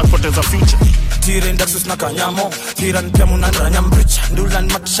Unachoma unapoteza future tire ndasus na kanyamo piran pia munandra nyambricha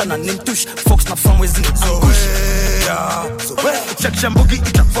ndulan matshana nimtush fox na fire wezi ni check mbugi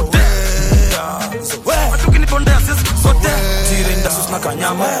itapote Matukini bondea sisi sote tire ndasus na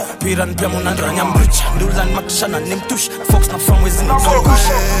kanyamo piran pia munandra nyambricha ndulan matshana nimtush fox na fire wezi ni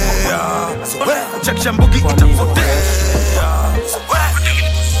check mbugi itapote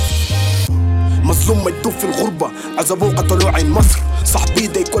مظلوم ميدوب في الغربة عذبوه قتلوا عين مصر صاحبي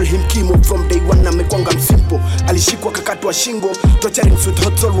داي كلهم كيمو from day one amekwanga msimpo alishikwa kakatwa shingo torturing with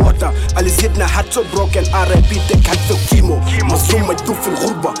hot salt water alizidna heart so broken RIP take hatho kimo مظلوم ميدوب في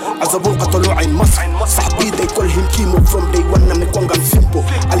الغربة عذبوه قتلوا عين مصر صاحبي داي كلهم كيمو from day one amekwanga msimpo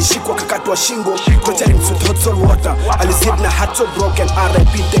alishikwa kakatwa shingo torturing with hot salt water alizidna heart so broken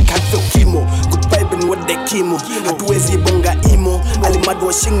RIP take hatho kimo goodbye ben what they kimo hatuwezi bonga imo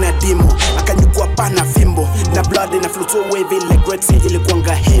alimadwa shing na dimo akanyukua pana fimbo na blood na flow so wavy like Red Sea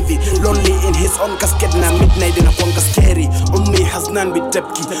ilikuanga heavy lonely in his own casket na midnight inakuanga scary ummi hasnan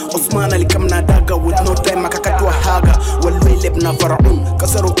bitapki Osman alikam na daga with no time akakatwa haga walwilib na faraun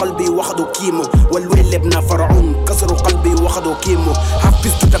kasaru qalbi wakhadu kimo walwilib na faraun kasaru qalbi wakhadu kimo half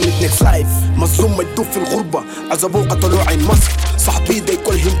peace to the next life mazlum majduf fi الغربة عذبوه قتلوا عين مصر صاحبي داي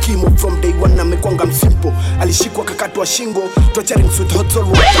كلهم كيمو from day one amekwanga msimpo alishikwa kakatwa shingo torturing with hot salt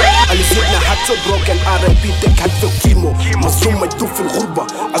water alizidna heart so broken RIP take hatho kimo مظلوم مجدوب في الغربة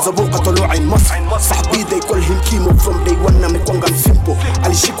عذبوه قتلوا عين مصر صاحبي داي كلهم كيمو from day one amekwanga msimpo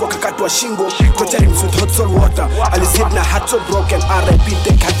alishikwa kakatwa shingo torturing with hot salt water alizidna heart so broken RIP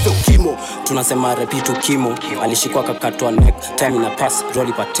take hatho kimo tunasema RIP to kimo alishikwa kakatwa neck time ina pass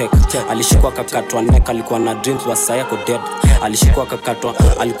rolly patek alishikwa kakatwa neck alikuwa na dreams basa yako dead alishikwa kakatwa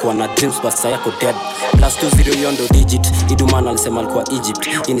alikuwa na dreams basa yako dead plus 20 yondo digit iduman alisema alikuwa Egypt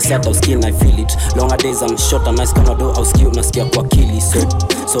inside our skin I feel it longer days and shorter nice kama do au skill unasikia kwa kili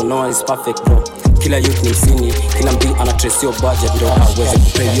so no one is perfect bro kila youth ni msini, kila mdi ana trace your budget ndo aweze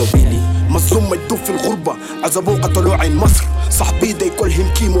kupay your bili. مظلوم ميتوب في الغربة عذبوه قتلوه عين مصر صاحبي they call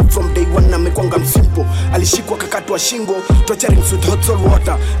him Kimo from day one amekwanga msimpo alishikwa kakatwa shingo torturing with hot salt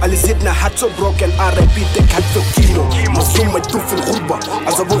water alizidna heart so broken RIP take heart for kilo مظلوم ميتوب في الغربة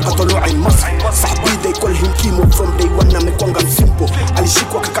عذبوه قتلوه عين مصر صاحبي they call him Kimo from day one amekwanga msimpo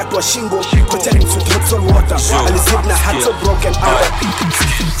alishikwa kakatwa shingo torturing with hot salt water alizidna heart so broken RIP.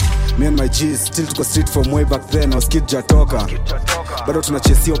 Me and my G's still to go street from way back then. I was kid jatoka bado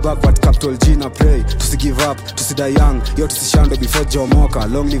tunachase your back but capital G na pray to give up to see die young yo to shando before jomoka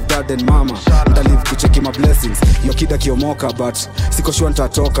long live dad and mama and I live to check my blessings your kid akiomoka but siko sure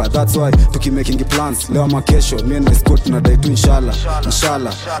nitatoka that's why tuki making plans leo ama kesho me and my squad tunadai tu inshallah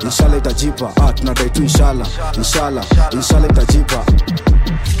itajipa tunadai tu inshallah itajipa.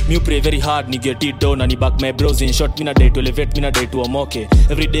 Me pray very hard, ni get it down and back my bros in short. Mina day to elevate, mina day to amoke.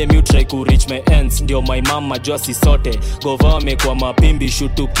 Every day me try to reach my ends. Ndio my mama josi sote. Gova mekwa mapimbi,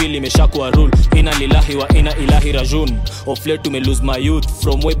 shoot to kill, imeshakuwa rule. Ina lillahi wa ina ilahi rajun. Of late to me lose my youth.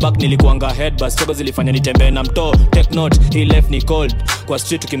 From way back nilikuanga head, but struggle zilifanya nitembe na mto. Take note, he left me cold. Kwa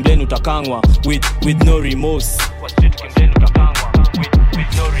street tukimblame utakangwa. With no remorse. Kwa street tukimblame utakangwa.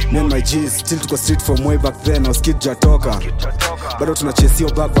 With no remorse. Me and my G's still to go street from way back then. I was kid jatoka bado tunachase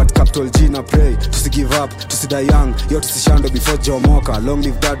your back but capital G na pray to give up to see die young yo to shando before jomoka long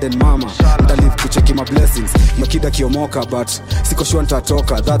live dad and mama and I live to check my blessings your kid akiomoka but siko sure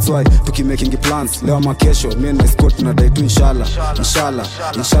nitatoka that's why tuki making plans leo ama kesho me and my squad tunadai tu inshallah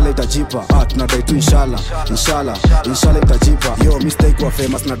itajipa tunadai tu inshallah itajipa yo mistake wa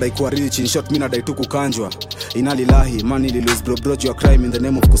famous nadai kuwa rich in short me nadai tu kukanjwa inalilahi money li lose bro your crime in the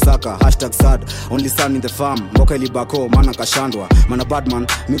name of kusaka #sad only son in the farm mboka ilibako mana kashandwa man a bad man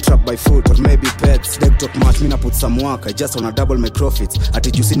me trap by foot or maybe pets they talk much me na put some work I just wanna double my profits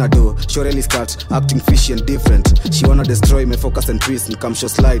ati juicy na do she really start acting fishy and different she wanna destroy my focus and twist and come show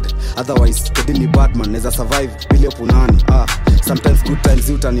slide otherwise the bad man neza survive bila punani sometimes good times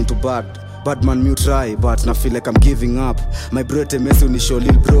you turn into bad man me try but na feel like I'm giving up my bro temesi unisho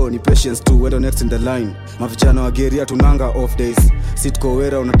lil bro ni patience too we're next in the line mavijana wa geria tunanga off days sit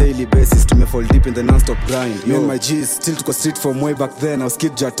kowera on a daily basis to me fall deep in the non-stop grind me and my G's still to go street from way back then I was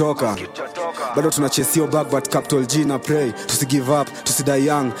kid jatoka bado tunachase your back but capital G na pray to give up to see die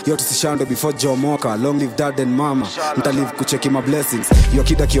young yo to shando before jomoka long live dad and mama and I live to check my blessings your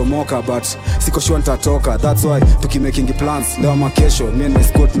kid akiomoka but siko sure nitatoka that's why tuki making plans leo ama kesho me and my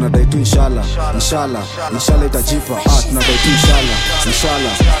squad tunadai tu inshallah itajipa tunadai tu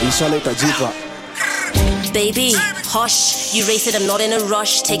inshallah itajipa. Baby, hush, you race it, I'm not in a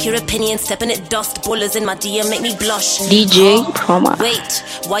rush. Take your opinion, step in it, dust. Ballers in my DM make me blush. DJ Promo. Wait,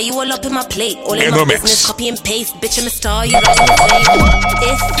 why you all up in my plate? All in In my the business, mix. copy and paste. Bitch, I'm a star, you riding the flame.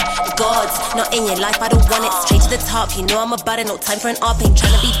 If God's not in your life, I don't want it. Straight to the top, you know I'm about it. No time for an op, ain't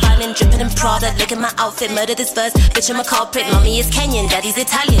tryna be fine dripping in Prada. Look at my outfit, murder this verse. Bitch, I'm a culprit. Mommy is Kenyan, daddy's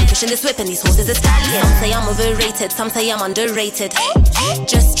Italian. Pushing this whip and these horses is stallion. Some say I'm overrated, some say I'm underrated.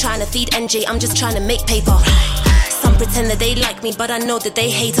 Just tryna feed NJ, I'm just tryna make paper. Some pretend that they like me, but I know that they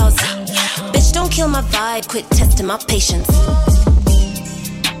hate us. Bitch, don't kill my vibe, quit testing my patience.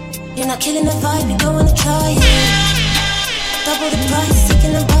 You're not killing the vibe, you don't wanna try it. Double the price, you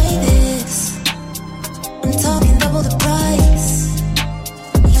can buy this. I'm talking double the price.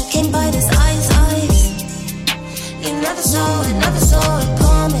 You can't buy this ice. You never saw it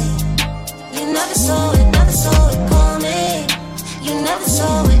coming. You never saw it coming. You never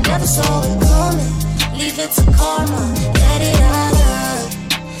saw it coming. Leave it to karma, let it out.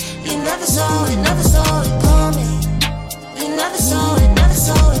 You never saw it coming. You never saw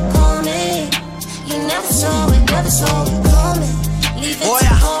it coming. You never saw it coming. Leave it to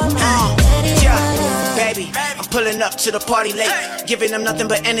karma, let it out. Baby, I'm pulling up to the party late, giving them nothing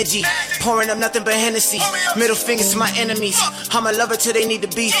but energy, pouring them nothing but Hennessy. Middle fingers to my enemies. I'ma love it till they need the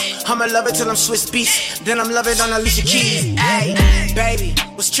beef. I'ma love it till I'm Swiss beast. Then I'm loving on Alicia Keys. Hey, baby,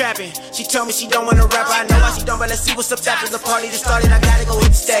 what's trapping? She told me she don't wanna rap. I know why she don't, but let's see what's up after the party just started. I gotta go hit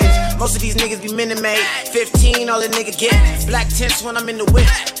the stage. Most of these niggas be minute made. 15, all a nigga get. Black tints when I'm in the whip.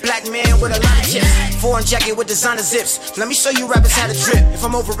 Black man with a lot of chips. Foreign jacket with designer zips. Let me show you rappers how to drip. If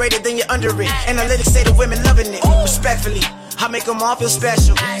I'm overrated, then you're under it. Analytics say the women loving it. Respectfully, I make them all feel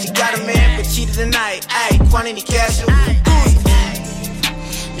special. She got a man, but cheated tonight. Ayy, quantity casual.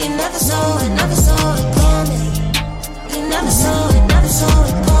 You never saw it coming. You never saw it coming. You never saw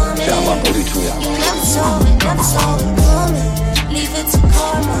it coming. Leave it to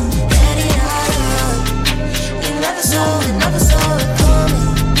karma, let it out. You never saw it coming.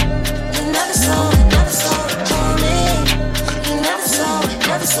 You never saw it coming. You never saw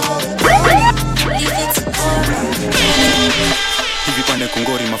it coming.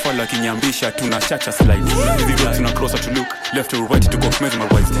 kinyambisha tunachacha slide hivi roads tuna cross to look left or right to go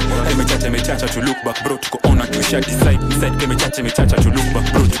mesmerized imechacha to look back bro tuko on to share decide side imechacha to look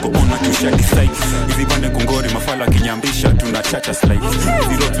back bro tuko on to share decide hivi bande kongori mafala kinyambisha tunachacha slide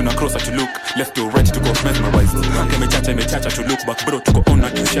hivi roads tuna cross to look left or right to go mesmerized imechacha to look back bro tuko on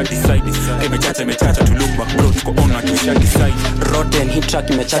to share decide imechacha to look back bro tuko on to share decide rotten hit track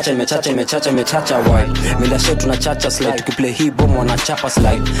imechacha why mila shot tunachacha slide tukiplay hii bomb wanachapa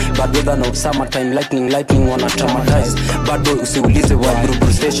slide bad weather no summer time lightning wana traumatize bad boy usiulize wa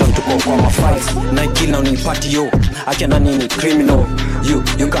group station tuko kwa mafights na kill now ni party yo akiana nini criminal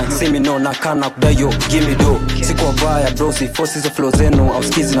you can't see me no na kana kudai yo give me do siko baya bro si forces of flow zenu au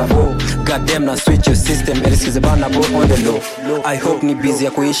skills na go goddamn na switch your system elisikize bana go on the low I hope ni busy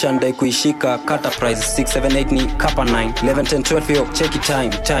ya kuisha ndai kuishika kata price 6 7 8 ni kapa 9 11 10 12 yo check it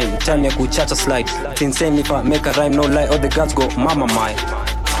time ya kuchacha slide insane if I make a rhyme no lie all the guys go mama my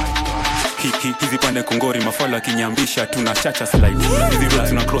hizi pande kongori mafala kinyambisha tunachacha slide hizi roads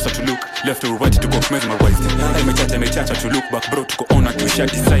tuna cross to look left or right to go mesmerized imechacha to look back bro tuko on to share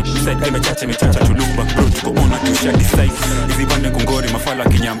decide side imechacha to look back bro tuko on to share decide hizi pande kongori mafala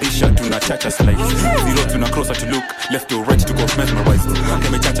kinyambisha tunachacha slide hizi roads tuna cross to look left or right to go mesmerized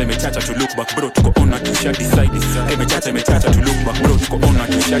imechacha to look back bro tuko on to share decide imechacha to look back bro tuko on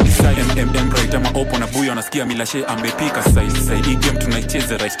to share decide right ama open na buyo nasikia milashe amepika side hii game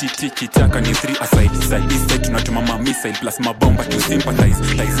tunaicheza right tiki taka ni 3 aside side tunatuma ma missile plus mabomba to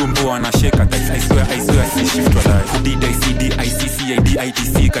sympathize taizumbo anasheka I swear si shift wala DCD ICCID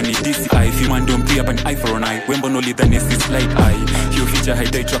IDC kani DCI fimando mpia pan I for an eye wembo no leader nesi slide eye hiyo feature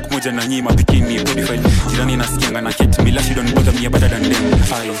high track moja na nyima bikini modified jirani nasikianga na kit milashi don't bother me better than them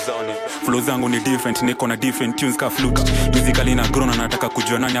flow zangu ni different niko na different tunes ka fluke musically na grown nataka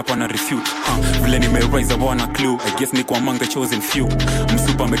kujua nani hapa na refute vile nime rise up on a clue I guess niko among the chosen few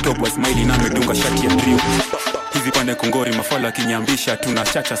msupa metop was smiling na medunga shati ya trio hizi pande kongori mafala kinyambisha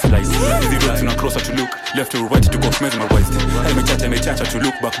tunachacha slice hizi roads tuna cross to look left or right to go mesmerized imechacha to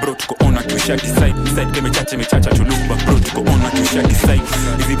look back bro tuko on to share decide side imechacha to look back bro tuko on to share decide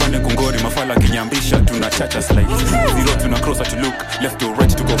hizi pande kongori mafala kinyambisha tunachacha slice hizi roads tuna cross to look left or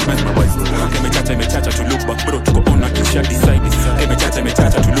right to go mesmerized imechacha to look back bro tuko on to share decide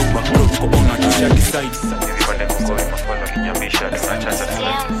imechacha to look back bro tuko on to share decide hizi pande kongori mafala kinyambisha tunachacha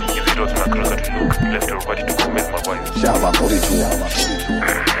slice hizi roads tuna cross to look left or right to go mesmerized Shaba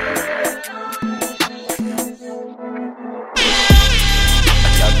Original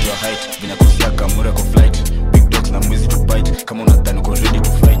your height vinakosia kamura kwa flight big dogs na mwizi to bite kama unadhani uko ready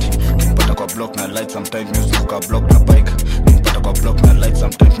to fight nipata kwa block na light sometimes music kwa block na bike nipata kwa block na light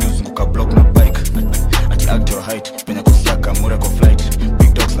sometimes music kwa block na bike at your height vinakosia kamura kwa flight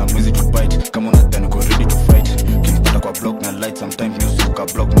big dogs na mwizi to bite kama unadhani uko ready to fight nipata kwa block na light sometimes music kwa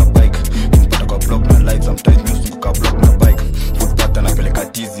block na bike nipata kwa block na light sometimes music kwa block na bike footpath anapeleka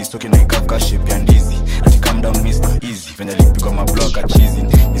tizi soki na ikavka shape ya ndizi ati calm down Mr. Easy venye lipigwa mablock a cheesy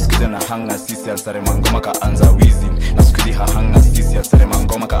nisikize na hanga sisi alsare mangoma ka anza wizi nasikizi hanga sisi alsare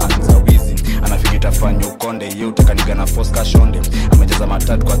mangoma ka anza wizi anafiki itafanya ukonde ye utakaniga na force ka shonde amejaza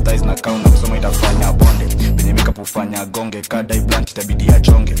matatu kwa thighs na kauna kusoma itafanya bonde penye makeup ufanya gonge kada blunt itabidi ya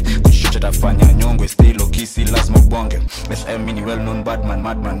chonge kushocha itafanya nyongwe stay low kisi lazima ubonge SM mini well known badman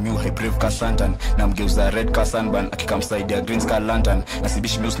madman mu high brave ka santan na mgeuza red ka sunburn akikamside ya green ka lantern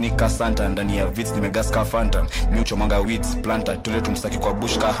nasibishi mu sneak ka santan ndani ya vits nimegas ka fanta mu chomanga weeds planter tule tumsaki kwa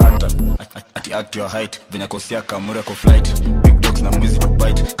bush ka hunter ati act your height vinakosia kamura kwa flight big dogs na mwizi to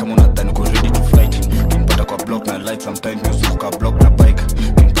bite kama unadhani uko ready to fight nipata kwa block na light sometimes music kwa block na bike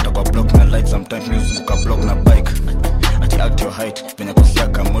nipata kwa block na light sometimes music kwa block na bike ati act your height vinakosia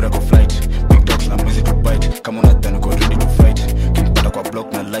kamura kwa flight big dogs na mwizi to bite kama unadhani uko ready to fight nipata kwa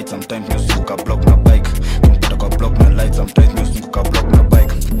block na light sometimes music kwa block na bike nipata kwa block na light sometimes music kwa block na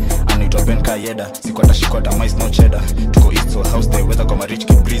bike anaitwa Ben Kayeda siko atashikwa ta mice no cheddar tuko east so house day weather kama rich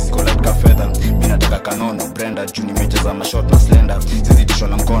kid breeze ko light ka feather mimi nataka kanono Brenda juu nimecheza ma short na slender sisi tisho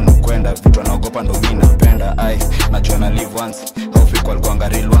na mkono kwenda vitu anaogopa ndo mimi napenda ai najua na live once how fake walikuanga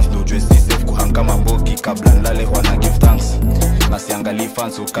real once ndo juu si safe kuhang kama mbogi kabla nilale wana give thanks na siangalie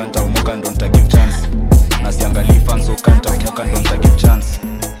fans ukanta umoka ndo nita give chance na siangalie fans ukanta umoka ndo nita give chance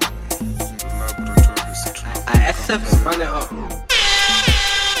I accept money up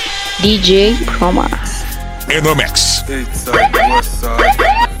DJ Promas in the mix. East side, west side.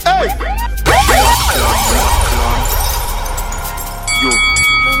 Hey! Yo.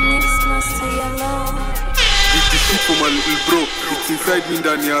 This shit for my little bro. It's inside me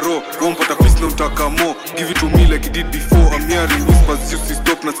ndani ya raw. Won't put a piece no taka more. Give it to me like it did before. I'm hearing whispers, you see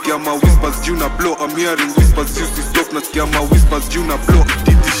stop. Nasikia ma whispers, you na blow. I'm hearing whispers, you see stop. Nasikia ma whispers, you na blow.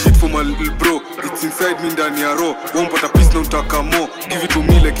 Did this shit for my little bro. It's inside me ndani ya roho. Won't put a piece no utaka more. Give it to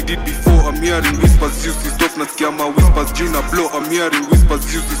me like you did before. I'm hearing whispers, use this stuff, nasikia ma whispers, juna blow. I'm hearing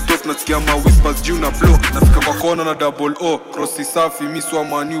whispers, use this stuff, nasikia ma whispers, juna blow. Nafika kwa kona na double O. Crossi safi, mi swa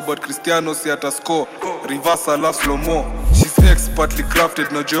manu, but Cristiano si ata score. Reverse love slow mo. She's expertly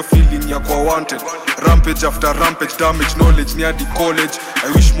crafted, no joy feeling ya kwa wanted. Rampage after rampage, damage knowledge near the college.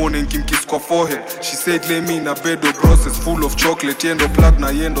 I wish morning Kim kiss kwa forehead. She said lay me in a bed of roses full of chocolate. Yendo plug na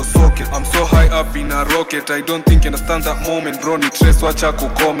yendo socket. I'm so high up in a rocket, I don't think you understand that moment. Bro ni trace wacha ku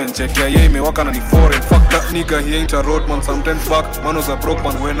comment. Check ya ye mewaka na ni foreign. Fuck that nigga, he ain't a roadman. Sometimes back, man was a broke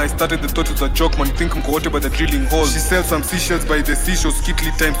man. When I started the thought it was a joke man. Think mko wote by the drilling hole. She sells some seashells by the seashore.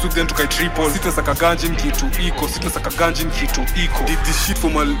 Skitly time suit them to kai triple. Sita saka ganjin kitu iko. Sita saka ganjin kitu iko. Did this shit for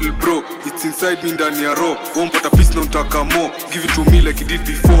my little bro. It's inside me ndani ya roho. Won't put a piece no utaka more. Give it to me like you did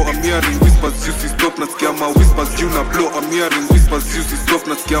before. I'm hearing whispers, use this stuff, nasikia ma whispers, juna blow. I'm hearing whispers, use this stuff,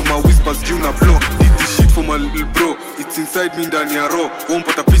 nasikia ma whispers, juna blow. Did this shit for my little bro. It's inside me ndani ya roho. Won't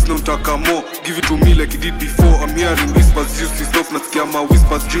put a piece no utaka more. Give it to me like you did before. I'm hearing whispers, use this stuff, nasikia ma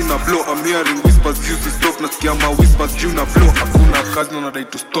whispers, juna blow. I'm hearing whispers, use this stuff, nasikia ma whispers, juna blow. Hakuna kazi na nadai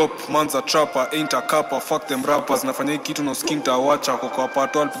to stop. Man's a trapper, ain't a kappa. Fuck them rappers. Nafanya hii kitu no skin tawacha. Kwa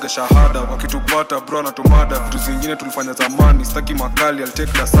pato alipiga shahada. Wakitupata bro na tumada. Vitu zingine tulifanya zamani. Staki makali, I'll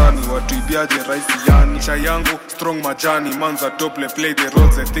take dasani. Watu ibiaje raisi yani. Cha yangu, strong majani. Man's a double play the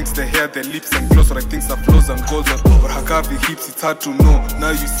roles. I think the hair, the lips and closer. I think the flows and goals. But hakavi hips, it's hard to know.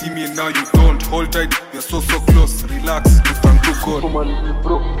 Now you see me and now you don't. Hold tight, you're so close. Relax, you stand too cold. Come on,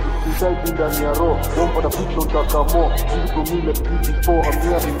 bro. Inside me ndani ya roho. Won't put a piece no utaka more. Give it to me like you did before. I'm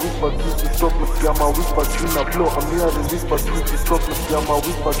hearing whispers, use this stuff, nasikia ma whispers, juna blow. I'm hearing whispers, use this stuff, nasikia ma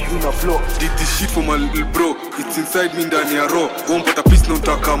whispers, juna blow. Did this shit for my little bro. It's inside me ndani ya roho. Won't put a piece no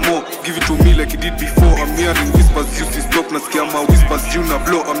utaka more. Give it to me like you did before. I'm hearing whispers, use this stuff, nasikia ma whispers, juna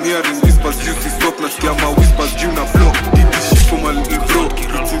blow. I'm hearing whispers, use this stuff, nasikia ma whispers, juna blow. Did this shit for my little bro.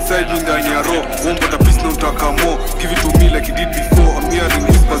 It's inside me ndani ya roho. Won't put a piece no utaka more. Give it to me like you did before. I'm hearing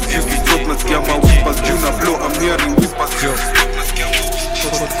whispers, use this stuff, nasikia ma whispers, juna blow. I'm hearing whispers, use this stuff, nasikia ma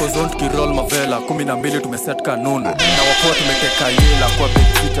whispers. Kozont kirol mavela 12 tumeset kanuni na wakuwa tumeteka yela kwa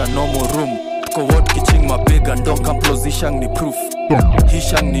bedsitter no more room. Tuko wot kiching mabega ndonka position ni proof.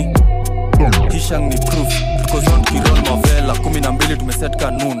 Hishang ni proof. Kozont kirol mavela 12 tumeset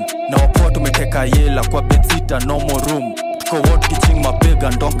kanuni na wakuwa tumeteka yela kwa bedsitter no more room. Tuko wot kiching mabega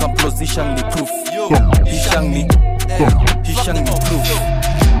ndonka position ni proof. Hishang ni proof.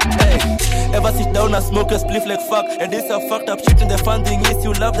 Hey, ever sit down and smoke a spliff like fuck? And this a fucked up shit, and the fun thing is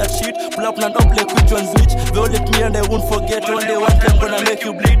you love that shit. Pull up and up like which one's which. Violate me and I won't forget. One day, one time gonna make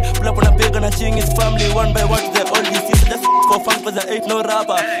you bleed. Pull up on a peg and a ching his family. One by one, they're all deceased. That's for fun, cause there ain't no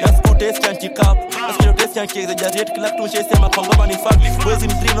rapper. That's good taste and kick up. That's good taste and kick. The jarret kila kitu chase ma kongo ni fuck. Where's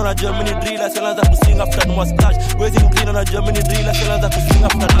in green on a Germany drill? Asianza kusing after no splash. Where's in green on a Germany drill? Asianza kusing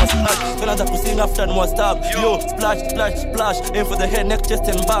after no splash. Asianza kusing after no stab. Yo, splash, splash, splash. Aim for the head, neck, chest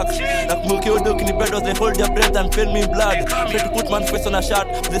and back. Like Mookie Odok in the bed, they hold their breath and pain me blood. Try to put man's face on a shot.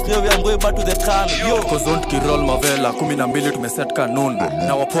 This new way I'm going back to the can. Yo, Kozont kirol mavela 12 tumeset kanuni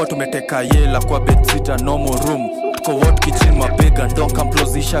na wapo tumeteka yela kwa bedsitter no more room. Tuko wot kiching mabega ndonka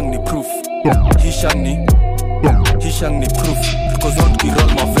position ni proof. Hishang ni proof. Kozont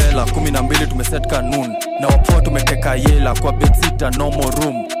kirol mavela 12 tumeset kanuni na wapo tumeteka yela kwa bedsitter no more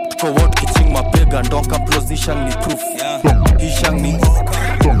room. Tuko wot kiching mabega ndonka position ni proof. Hishang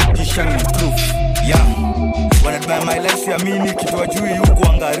ni proof. Yeah. Wanadai my life ya mini kitu wajui huku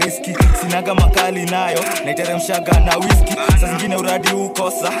anga riski. Sinaga makali nayo naiteremshaga na whisky. Saa zingine uradi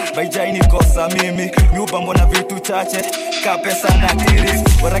ukosa baijai ni kosa mimi. Miubambo na vitu chache ka pesa na tiris.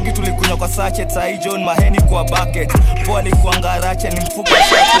 Waragi tulikunywa kwa sachet sai John maheni kwa bucket. Poli kuanga rache ni mfuko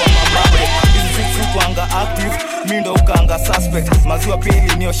shaki wa mamake. Hizi kuanga active mindo ukanga suspect. Maziwa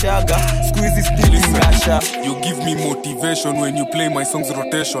pili ni oshaga squeezy stealing ngasha. You give me motivation when you play my songs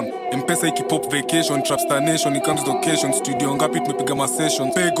rotation. M-Pesa ikipop vacation, Trapstar Nation, it comes to occasion. Studio ngapi tumepiga ma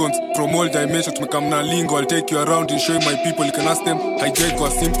session. Pagans, from all dimensions, tumekam na lingo. I'll take you around and show you my people. You can ask them, hijack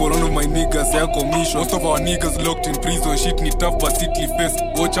was simple. One of my niggas, they are commission. Most of our niggas locked in prison. Shit ni tough but sickly face.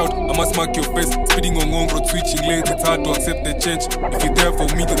 Watch out, I must mark your face. Speeding on road, switching lanes, it's hard to accept the change. If you're there for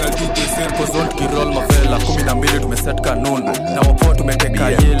me, then I'll do the same. Kozont kirol mavela 12 tumeset kanuni na wapo tumeteka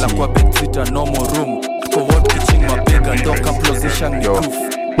yela kwa bedsitter no more room. Tuko wot kiching mabega ndonka position ni proof.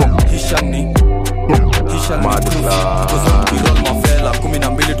 Hishang ni proof. Kozont kirol mavela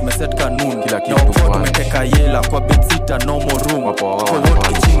 12 tumeset kanuni na wapo tumeteka yela kwa bedsitter no more room. Tuko wot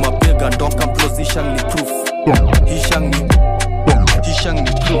kiching mabega ndonka position ni proof. Hishang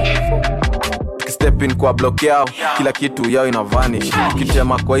ni proof. Step Tukistep in kwa block yao kila kitu yao ina vanish.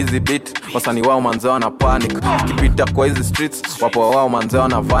 Kitema kwa hizi beat wasani wao manzao na panic. Kipita kwa hizi streets wapo wao manzao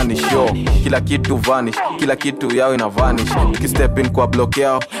na vanish. Yo kila kitu vanish, kila kitu yao ina vanish. Tukistep in kwa block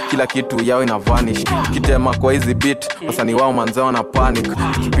yao kila kitu yao ina vanish. Kitema kwa hizi beat wasani wao manzao na panic.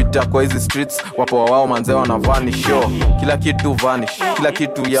 Kipita kwa hizi streets wapo wao manzao na vanish. Yo kila kitu vanish, kila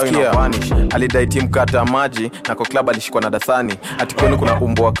kitu yao ina vanish. Alidai team kata maji na kwa club alishikwa na dasani. Ati kwenu kuna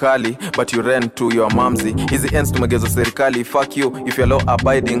umbo kali but you ran to your mamzi. Hizi ends tumegezo serikali. Fuck you if you're law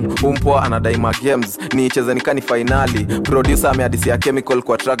abiding. Umpoa anadai ma games ni cheze nikani finali. Producer ameadisia chemical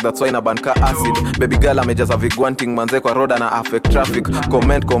kwa track that's why na banka acid. Baby girl amejaza vigwanting manze kwa road na affect traffic.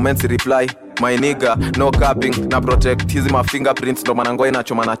 Comments reply my nigga no capping na protect hizi ma fingerprints ndo manango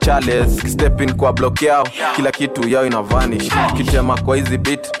inachoma na Charles. Step in kwa block yao kila kitu yao ina vanish. Kitema kwa hizi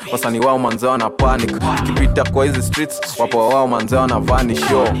beat wasani wao manzao na panic. Kipita kwa hizi streets wapo wao manzao na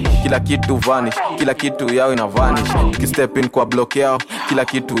vanish. Yo kila kitu vanish, kila kitu yao ina vanish. Step in kwa block yao kila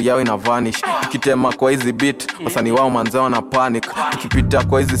kitu yao ina vanish. Kitema kwa hizi beat wasani wao manzao na panic. Kipita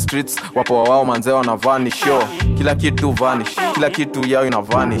kwa hizi streets wapo wao manzao na vanish. Yo kila kitu vanish, kila kitu yao ina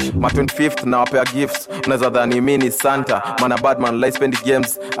vanish. Ma 25th na wapea gifts unaweza dhani mimi ni Santa. Man a bad man like spend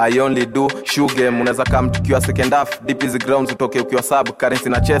games I only do shoe game. Unaweza come tukiwa second half deep is the grounds utoke ukiwa sub currency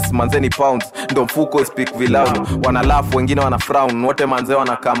na chess manzeni pounds ndo mfuko speak viloud. Wana laugh wengine wana frown wote manze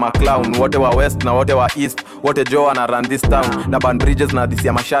wana kama clown. Wote wa west na wote wa east wote Joe wana run this town. Na band bridges na disi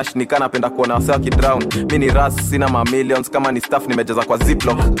ya mashash nikana napenda kuona wasa kidrown. Mimi ni ras sina ma millions kama ni staff nimejaza kwa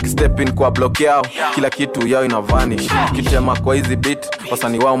ziplock. Step in kwa block yao kila kitu yao ina vanish. Kitema kwa hizi beat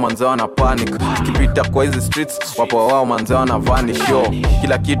wasani wao manzao na panic. Kipita kwa hizi streets wapo wao manzao na vanish. Yo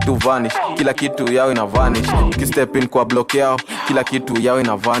kila kitu vanish, kila kitu yao ina vanish. Step in kwa block yao kila kitu yao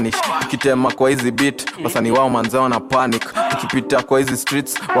ina vanish. Kitema kwa hizi beat wasani wao manzao na panic. Kipita kwa hizi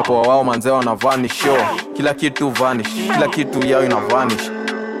streets wapo wao manzao na vanish. Yo kila kitu vanish, kila kitu yao ina vanish.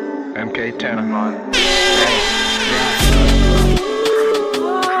 MK10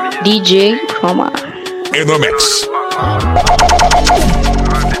 DJ Chroma in the mix.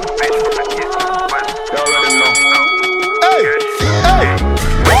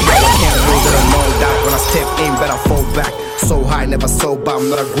 When I step in, better fall back. So high, never sober. I'm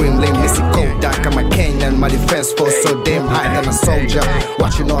not a gremlin, missing Kodak. I'm a Kenyan, my defense force so damn high than a soldier.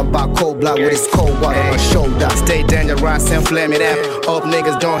 What you know about cold blood with his cold water on my shoulder? Stay dangerous and flame it up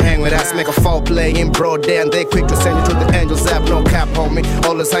niggas don't hang with us. Make a foul play in broad day and they quick to send you to the angels app. No cap, homie.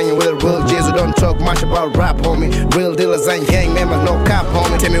 Always hanging with a real G's who don't talk much about rap, homie. Real dealers and gang members, no cap,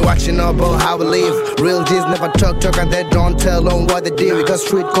 homie. Tell me what you know about how we live. Real G's never talk and they don't tell on what they did. We got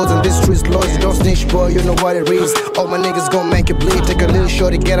street codes and these streets laws. You don't snitch, boy, you know what it is. All my niggas gon' make it bleed. Take a little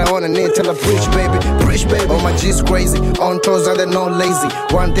shorty, get her on the knee, tell her preach, baby. Preach, baby. All my G's crazy. On toes and they're not lazy.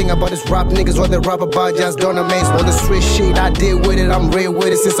 One thing about this rap niggas, what they rap about just don't amaze. All the street shit, I deal with it, I'm real with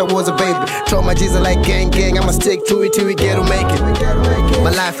it since I was a baby. Told my G's are like gang, I'ma stick to it till we get to make it. My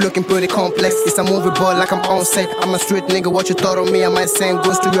life looking pretty complex. It's a movie, boy, like I'm on set. I'm a street nigga, what you thought of me? I might send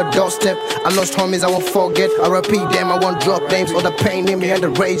goes to your doorstep. I lost homies, I won't forget. I repeat them, I won't drop names. All the pain in me and the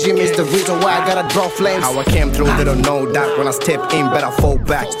rage in me is the reason why I gotta draw flames. How I came through, they don't know that. When I step in, better fall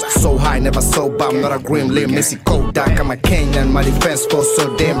back. So high, never sober. I'm not a gremlin, missy Kodak. I'm a Kenyan, my defense force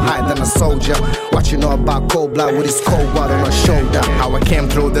so damn high than a soldier. What you know about cold blood with his cold water on my shoulder? How I came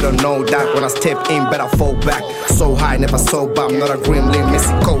through, they don't know that. When I step in, better fall back. So high, never sober. I'm not a gremlin,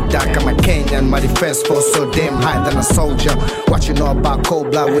 missy Kodak. I'm a Kenyan, my defense force so damn high than a soldier. What you know about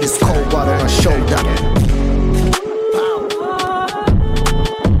cold blood with his cold water on my shoulder?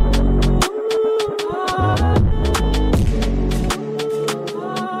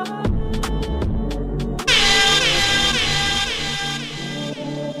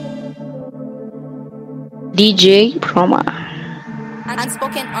 DJ Chroma.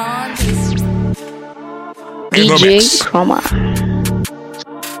 Unspoken on DJ Chroma.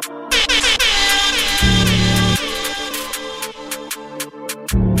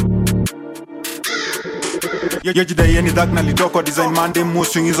 Yojidai yani dark na litoko design Monday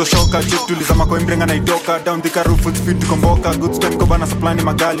swing hizo shoka chip tulizama kwa mbrenga na itoka down the car roof full speed tukomboka good spend kwa bana supply ni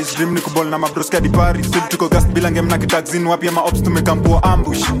magali dream ni kubol na mabroska di Paris still tuko gas bila ngem na kitaxin wapi ama ops tumekampua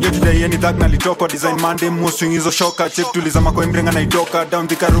ambush yojidai yani dark na litoko design Monday swing hizo shoka chip tulizama kwa mbrenga na itoka down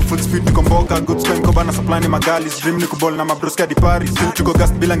the car roof full speed tukomboka good spend kwa bana supply ni magali dream ni kubol na mabroska di Paris still tuko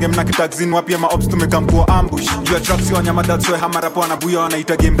gas bila ngem na kitaxin wapi ama ops tumekampua ambush you are traps yo nyama that's why hamara po anabuya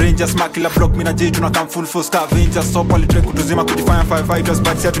wanaita game ranger smack kila block mina j tuna come full force Avengers Sop walitry kutuzima kujifanya firefighters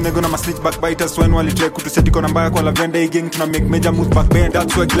but si tunego na masnitch backbiters when walitry kutuseti kona mbaya kwa lavender gang tuna make major move back bend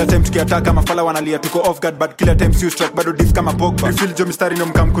that's why kila time tukiataka mafala wanalia tuko off guard but kila time you strike bado diff kama Pogba refill jo mistari ndo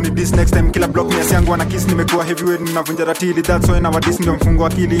mkamkuni this next time kila block mia yangu wana kiss nimekuwa heavyweight ninavunja ratili that's why na wadis ndo mfungo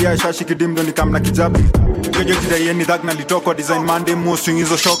akili ya shashi kidim ndo nikamna kijabu Gejo kidayeni thag na litoko design Monday mo swing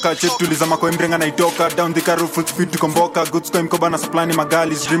hizo shoka chip tulizama kwa mbrenga na itoka down the car full speed tukomboka goods kwa mkoba na supply ni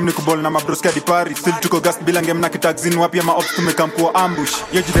magali dream ni kubol na mabroski hadi Paris still tuko gas bila ngem na kitaxin wapi ama ops tumekamkua ambush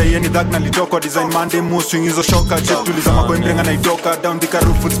Gejo kidayeni thag na litoko design Monday mo swing hizo shoka chip tulizama kwa mbrenga na itoka down the car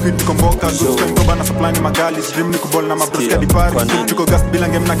full speed tukomboka goods kwa mkoba na supply ni magali dream ni kubol na mabroski hadi Paris still tuko gas bila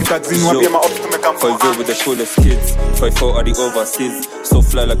ngem na kitaxin wapi ama ops tumekamkua 5 with the coolest kids 5-4 at the overseas so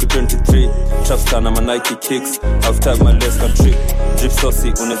fly like a 23 trapstar na my Nike kicks I've tagged my legs can trip drip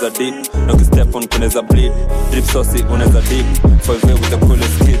saucy uneza dip no step on kuneza bleed drip saucy uneza dip 5 with the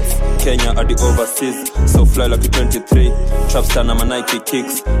coolest kids Kenya at the overseas so fly like a 23 trapstar na my Nike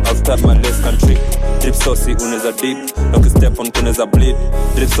kicks I've tagged my legs can trip drip saucy uneza dip no step on kuneza bleed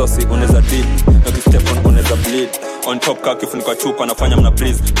drip saucy uneza dip no step on kuneza bleed on top kaki funika chupa nafanya mna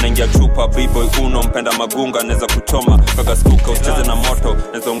breeze naingia chupa b-boy uno mpenda magunga neza kuchoma kaka skuka ucheze na moto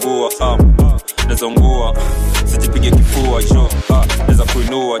nezongua sijipige kifua jo neza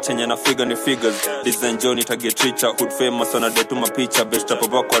kuinua chenye na figure ni figures design Johnny target richer hood famous wana detu mapicha best up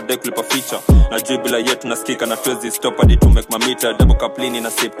abako wa deck lipa feature na jibila yetu nasikika na twezi stop hadi to make my meter double kaplini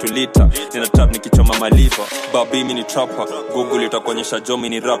na sip to liter nina trap nikichoma maliva babi mimi ni trapper google itakuonyesha jomi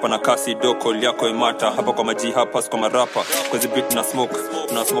ni rapper na kasi doko yako imata hapa kwa maji hapa kwa marapa kwa beat na smoke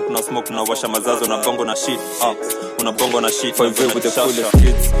na washa mazazo na bongo na shit una bongo na shit 5 with the coolest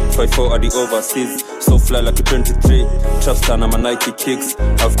kids 5-4 at the overseas so fly like a 23 trapstar na my Nike kicks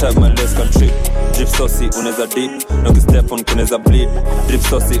I've tagged my legs can trip drip saucy uneza dip no step on kuneza bleed drip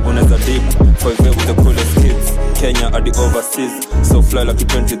saucy uneza dip 5 with the coolest kids Kenya at the overseas so fly like a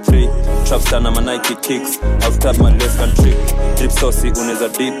 23 trapstar na my Nike kicks I've tagged my legs can trip drip saucy uneza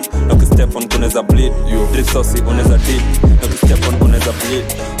dip no step on kuneza bleed drip saucy uneza dip no step on kuneza bleed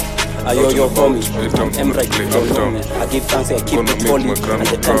Yo homie, I'm right, don't know me. I give thanks, I keep it holy, and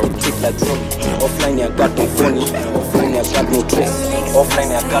the time to tick like Zombie. Offline, I got no funny. Offline, I got no trace. Offline,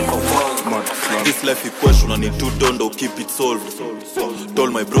 I got no funny. This life equation, I need to don't keep it solved.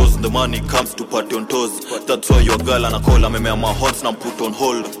 Told my bros, the money comes to party on toes. That's why your girl and I call, I'm my horns now put on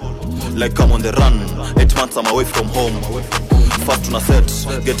hold. Like I'm on the run, 8 months I'm away from home. First tuna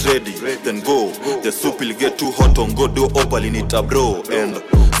set, get ready, then go. The soup will get too hot on go do opal in it a bro. And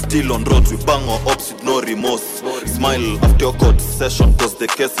still on roads we bang our ops with no remorse. Smile after your court session cause the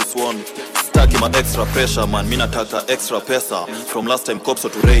case is won. Staki my extra pressure man, mina taka extra pesa. From last time cops to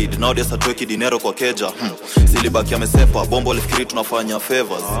raid, nowadays atuweki dinero kwa keja. Silibaki amesepa, bombo lifikiri tunafanya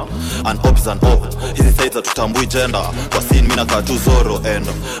favors. And ops and op, hizi sides tutambui gender. Kwa scene mina katu zoro and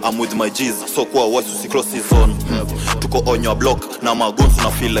I'm with my G's. So kwa what's usi cross season. Tuko on your block, na maguns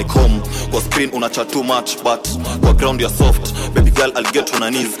una feel like home. Kwa screen una chat too much, but kwa ground you're soft. Baby girl I'll get on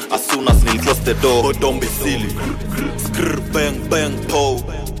her knees as soon as Neil close the door. But don't be silly. Skrr bang bang pow.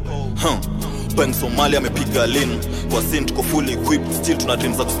 Bang Somalia amepiga lean. Kwa scene tuko fully equipped, still tuna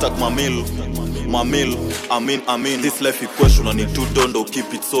dreams za kustack my meal. I mean this life equation I need to don't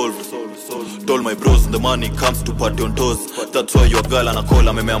keep it solved. Told my bros the money comes to party on toes. That's why your girl and I call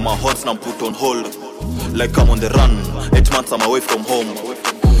I'm my horns now put on hold. Like I'm on the run, 8 months I'm away from home.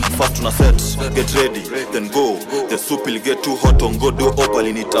 First tuna set, get ready, then go. The soup will get too hot on go do opal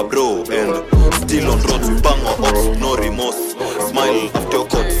in it a bro. And still on roads we bang our ops, no remorse. Smile after your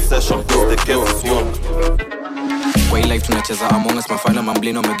court session cause the case is won. Kwa hii life tunacheza Among Us, mafala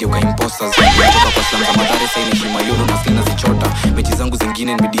mambleno wamegeuka imposters. Kutoka kwa slums za madhare sasa inashima yolo na sina zichota. Mechi zangu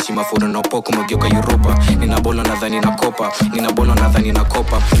zingine nimedishi maforo na upoko wamegeuka Europa. Nina bolo nadhani na kopa.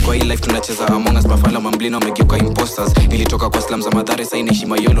 Kwa hii life tunacheza Among Us, mafala mambleno wamegeuka imposters. Nilitoka kwa slums za madhare sasa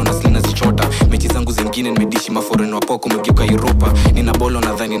inashima yolo na sina zichota. Mechi zangu zingine nimedishi maforo na upoko wamegeuka Europa. Nina bolo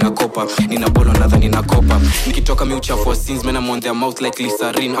nadhani na kopa. Nikitoka mi uchafu wa sins men I'm on their mouth like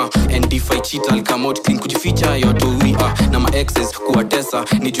Lisarin. And if I cheat I'll come out clean kujificha yoto. Na my exes kuwatesa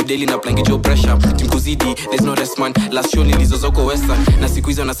ni judeli na plangi joe pressure team kuzidi there's no rest man last show nilizozoko western na siku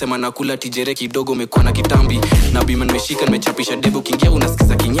hizo nasema nakula tijere kidogo umekuwa na kitambi na bima nimeshika nimechapisha debo ukiingia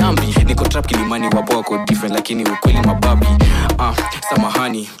unasikiza kinyambi niko trap kilimani wapo wako different lakini ukweli mababi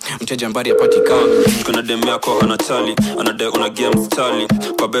samahani mteja mbari apatikana kuna dem yako anachali anadai una games chali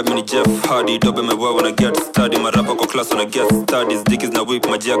kwa baby ni Jeff Hardy dobe mewewe wana get study marapa kwa class wana get studies dickies na whip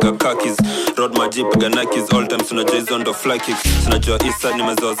majiaga kakis road majip ga Nikes all times una unajua hizo ndo fly kicks. Unajua isa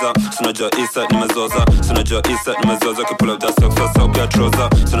nimezoza, unajua isa nimezoza, unajua isa nimezoza kipull up that socks so pia trouser.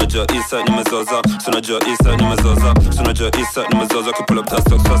 Unajua isa nimezoza, unajua isa nimezoza, unajua isa nimezoza kipull up that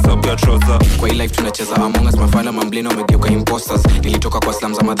socks so pia trouser. Kwa hii life tunacheza Among Us, mafala mamblina wamegeuka imposters. Nilitoka kwa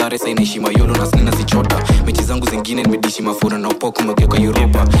slums za Mathare, sasa inaishi Mayolo na sina zichota. Mechi zangu zingine nimedishi mafura na upoko umegeuka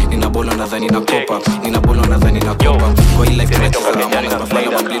Europa. Nina bola nadhani na kopa, nina bola nadhani na kopa. Kwa hii life tunacheza Among Us,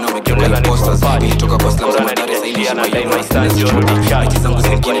 mafala mamblina wamegeuka imposters. Nilitoka kwa slums za Mathare, sasa inaishi Mayolo na sina zichota. Mechi zangu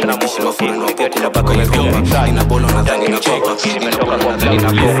zingine nimedishi mafura na upoko umegeuka Europa. Nina bola nadhani na kopa, nina bola nadhani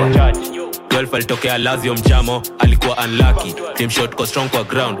na kopa. 12 alitokea Lazio mchamo, alikuwa unlucky. Team shot ko strong kwa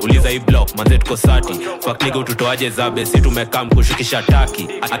ground, uliza hii block, manze tuko sati. Fuck nigga ututoaje zabe, si tumekam kushukisha taki.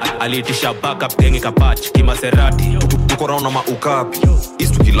 Aliitisha backup gengi kapach, kima serati. Tuko round na maukapi,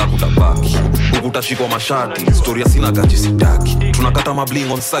 istu kila kutabaki. Ukutashikwa mashati, story sina gaji sitaki. Tunakata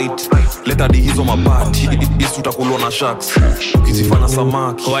mabling on site, leta di hizo mabati. Istu takulwa na sharks, ukizifana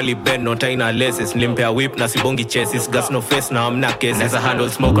samaki. Kwa li bend no taina laces, nilimpea whip na sibongi chases. Gas no face na amna cases, neza handle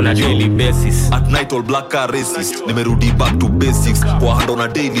smoke on a daily basis. At night all black car racist, nimerudi back to basics. Kwa hand on a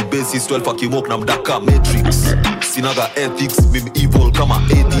daily basis, 12 akimok na mdaka matrix. Sinaga ethics, mimi evil kama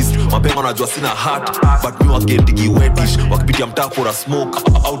 80s. Mapengo najua sina heart, but me wakendigi wetish. Wakipitia mtaa for a smoke,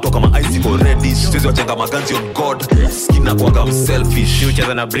 auto kama icicle reddish. Sisi wajenga maganzi on God, skin na kuwaga selfish.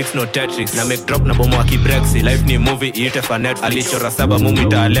 Ucheza na bricks no Tetris, na make drop na bomo waki Brexi. Life ni movie, iite fa Netflix. Alichora saba mumi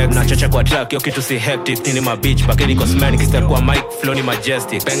ta Alex, na chacha kwa track, yo kitu si hectic. Nini ma beach, pakeni cosmetic, step kwa mic, flow ni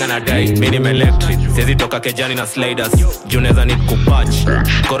majestic. Penga na die, mini electric. Siezi toka kejani na sliders, juneza ni kupatch.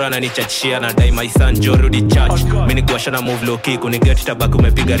 Korana ni chachia na die my son, Joe rudi church. Mini guasha na move low key, kuniget tabaki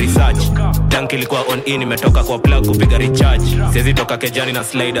umepiga research. Tank ilikuwa on in, imetoka kwa plug kupiga recharge. Siezi toka kejani na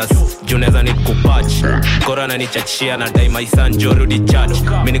sliders, juneza ni kupatch. Korana ni chachia na die my son, Joe rudi church.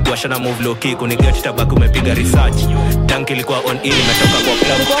 Mini guasha na move low key, kuniget tabaki umepiga research. Tank ilikuwa on in, imetoka kwa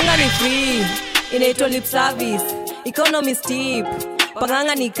plug. Kubonga ni free, inaitwa lip service. Economy steep,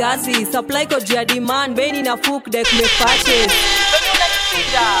 panganga ni kazi. Supply ko jia demand, beni na fook dek make purchase.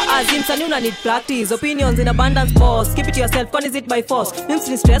 Azim sani una need practice. Opinions in abundance boss. Keep it to yourself, con is it by force. Mims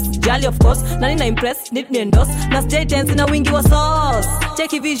ni stress, jolly of course. Nani na impress, need me endorse. Na stay tense in a wingi wa sauce.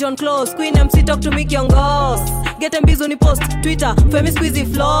 Check your vision close, Queen MC talk to me kiongos. Get them busy on post, Twitter, femi squeezy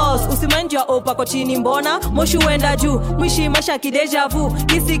floss. Usimendi ya opa kwa chini mbona, moshi uenda juu. Mwishi maisha kideja vu,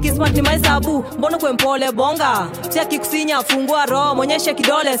 kisi kismat ni maisabu. Mbono kwe mpole bonga, cheki kusinya, fungua roho. Monyeshe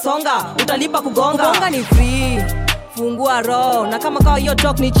kidole songa, utalipa kugonga. Kugonga ni free, fungua roho. Na kama kawa yo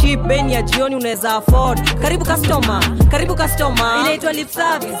talk ni cheap, beni ya jioni uneza afford. Karibu customer, karibu customer. Inaitwa lip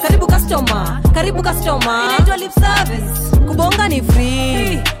service. Karibu customer, karibu customer. Inaitwa lip service. Kubonga ni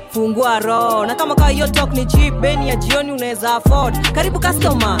free, fungua roho. Na kama kawa yo talk ni cheap, beni ya jioni uneza afford. Karibu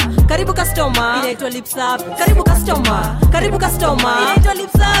customer, karibu customer. Inaitwa lip service. Karibu customer, karibu customer. Inaitwa lip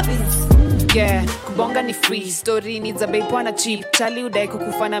service. Yeah, kubonga ni free. Story needs a babe wana cheap. Chali udai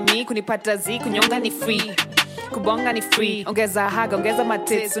kukufana mi, kunipata zi, kunyonga ni free. Kubonga ni free, ongeza haga, ongeza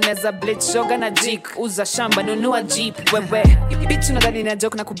matits. Uneza blitz, shoga na jik. Uza shamba, nunua jeep. Wewe, bitch unadhani na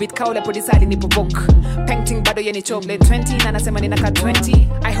joke na kubit kaule podisali ni provoke. Painting bado ye ni choble 20 na nasema nina ka 20.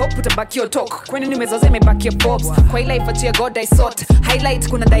 I hope utabaki your talk, kwani nimezoza imebaki your pops. Kwa hii life achia God I sought. Highlight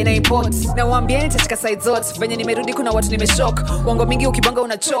kuna dai na import. Na uambieni tachika side zote. Venye nimerudi kuna watu nimeshock. Wango mingi ukibonga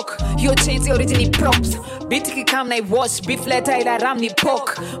unachoke. Hiyo chains original props. Beat kikam na iwash. Beef letter ila ram ni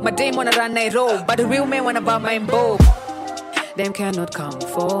pork. Madame wanna run na roll, but the real men wanna buy my bow. Them cannot come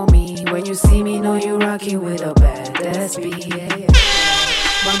for me. When you see me, know you rocking with a badass beat. Yeah.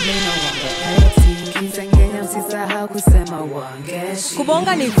 Bumbling no wonder petty. Kisengenya msisahau kusema wangeshi.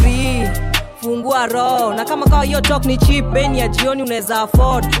 Kubonga ni free, fungua roho. Na kama kawa yo talk ni cheap, beni ya jioni uneza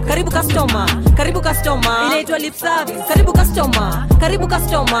afford. Karibu customer, karibu customer. Inaitwa lip service. Karibu customer, karibu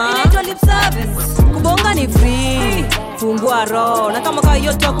customer. Inaitwa lip service. Kubonga ni free, fungua roho. Na kama kawa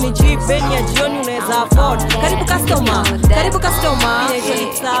yo talk ni cheap, beni ya jioni uneza afford. Karibu customer, karibu customer. Inaitwa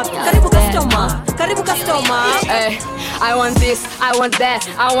lip service. Karibu customer, karibu customer. Hey, I want this, I want that,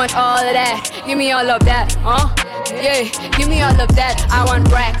 I want all of that. Give me all of that, yeah, give me all of that. I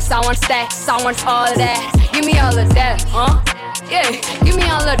want racks, I want stacks, I want all of that. Give me all of that, yeah, give me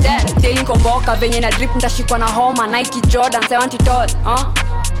all of that. Daily komboka venye na drip ndashikwa na homa. Nike Jordan, I want it all,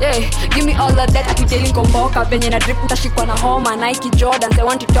 yeah, give me me all of that. Akideli komboka venye na drip mtashikwa na homa. Nike Jordans, I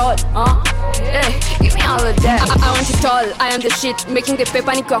want it all. Yeah, give me all of that. I want it all. I am the shit, making the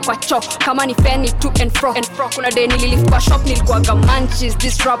paper nikiwa kwa chok. Kama ni fanny to and fro. Kuna day nililift kwa shop nilikuwaga munchies.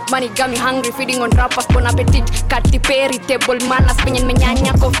 This rap money got me hungry, feeding on rappers bon appetit. Katy Perry, table manners, penye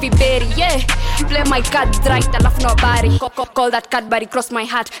nimenyanya coffee berry. Yeah, play my cards right, alafu no bari. Call that Cadbury, cross my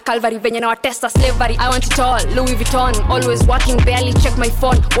heart. Calvary venye na watesta slavery. I want it all. Louis Vuitton, always working, barely check my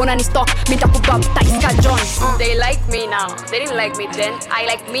phone. Wanna ni stock, minta kubaptize ka John. They like me now, they didn't like me then. I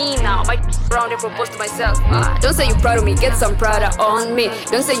like me now, my round and propose to myself. Don't say you proud of me, get some Prada on me.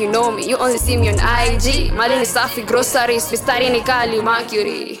 Don't say you know me, you only see me on IG. Mali ni safi, groceries, pistari ni kali,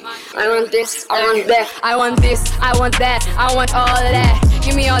 Mercury. I want this, I want that, I want this, I want that, I want all of that.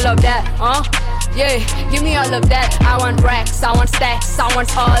 Give me all of that, yeah, give me all of that. I want racks, I want stacks, I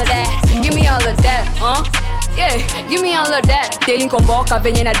want all of that. Give me all of that, yeah, give me all of that. Daily komboka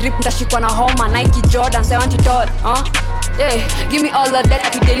venye na drip mtashikwa na homa. Nike Jordans, I want it all, yeah, give me all of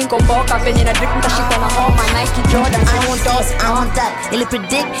that. Daily komboka venye na drip mtashikwa na homa. Nike Jordans, I want those, I want that. Ili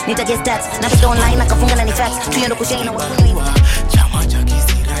predict, nita get stats. Napita online nakafunga na ni facts. Tuyendo kushare na wakunywa. Chama cha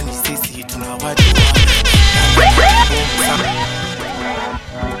kisirani sisi tunawajua.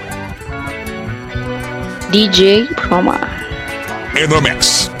 DJ Chroma in the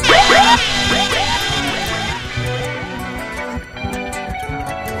mix.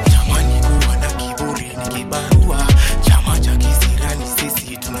 Jamani kuwa na kiburi ni kibarua. Chama cha kisirani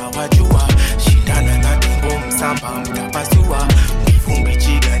sisi tunawajua. Shindana na tembo msamba mtapasua. Mivumbi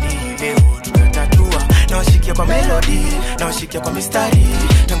chigani leo tutatatua. Na washikia kwa melody, na washikia kwa mistari.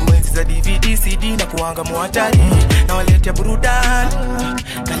 Tangu enzi za DVD, CD na kuanga muhatari. Na waletea burudani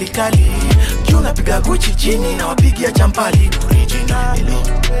kalikali. Napiga Gucci chini na wapigia champali original.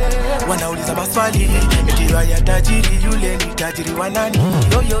 Wanauliza maswali, ndio ya tajiri yule ni tajiri wa nani?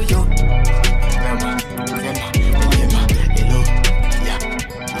 Yo yo yo.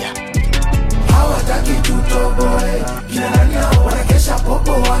 Hawataki tutoboe, kina nani hao wanakesha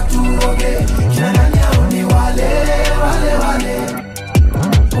popo watu oge. Kina nani hao ni wale wale wale.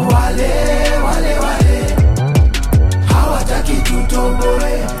 Wale wale wale. Hawataki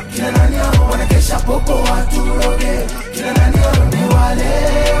tutoboe, kina nani hao wanakesha popo watu roge. Kina nani hao ni wale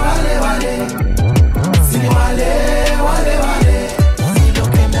wale wale. Sini wale wale wale.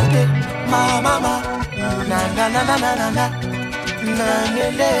 Siloke moke mama na na na na na na na. Na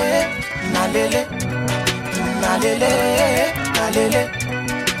lele na lele na lele na lele na lele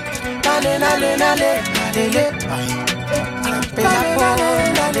na lele na lele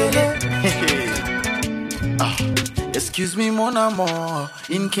na lele. Excuse me mon amour,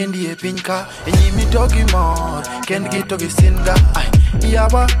 in kendi e pinka, enyi mi dogi more, kendi gitogi singa, ay,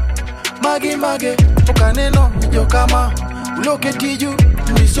 yaba, magi mage, okaneno, yo kama, uloke tiju,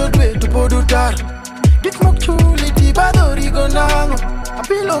 nisodwe tupodutar, git mok chuli tibado rigo nango,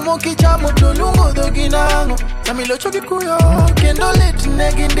 apilo moki chamo tolungo dogi nango, samilo choki kuyo, kendo lit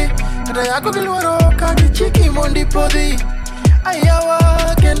negindi, kata yako gilwaro kagi chiki mondi podi,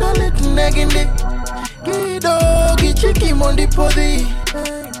 ayawa, kendo lit negindi, Kido kichiki mondi podi.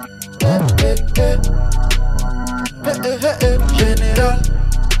 General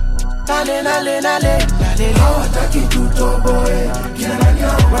nale nale nale nale. Hawataki tutoboe. Kina nani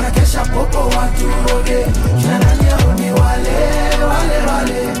hao wanakesha popo watu roge. Kina nani hao ni wale wale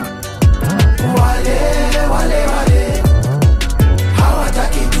wale. Wale wale wale.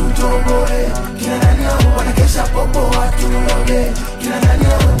 Hawataki tutoboe. Kina nani hao wanakesha popo watu roge. Kina nani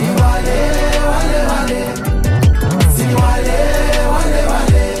hao ni wale wale wale. Sini wale wale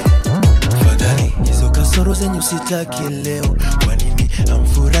wale. Fadhali hizo kasoro zenye usitaki leo. Kwa nini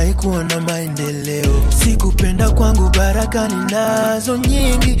amfurahi kuona maendeleo? Sikupenda kwangu baraka ninazo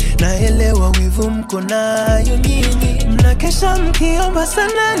nyingi. Naelewa wivu mko nayo nyingi. Mnakesha mkiomba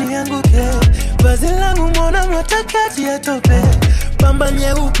sana nianguke. Vazi langu mbona mwatakati ya tope. Pamba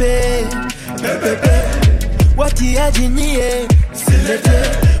nyeupe pepepe. Watiaji nyie silete.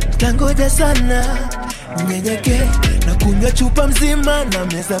 Mtangoja sana nyenyeke. Na kunywa chupa mzima na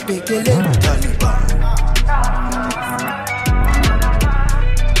meza pekele. Taliban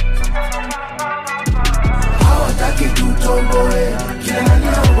hawataki tutomboe. Kina nani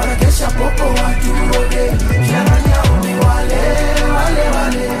hao wanakesha popo watu roge. Kina nani hao ni wale wale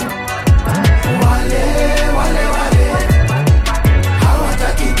wale. Wale wale wale.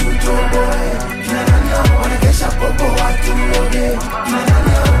 Hawataki tutomboe. Kina nani hao wanakesha popo watu roge. Kina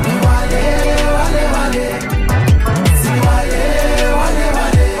nani hao ni wale wale wale. Si wale wale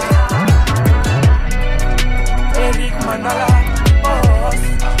wale. Eric Manala boss.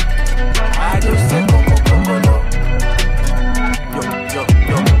 I just say Congo Congolo.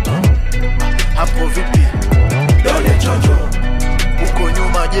 mambo vipi? Dole chonjo. Huko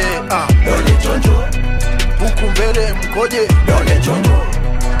nyuma je? Dole chonjo. Huku mbele mkoje? Dole chonjo.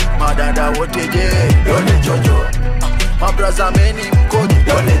 Madada wote je? Dole chonjo. Mabraza meni mkoje?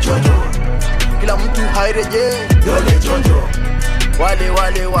 Dole chonjo. Kila mtu haireje? Dole chonjo.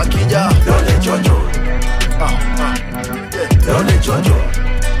 Wale wakija? Dole chonjo. Yeah. Dole chonjo.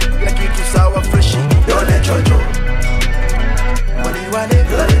 Kila kitu sawa fresh. Dole chonjo. Wale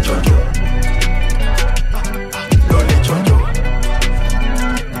dole chonjo. Dole chonjo.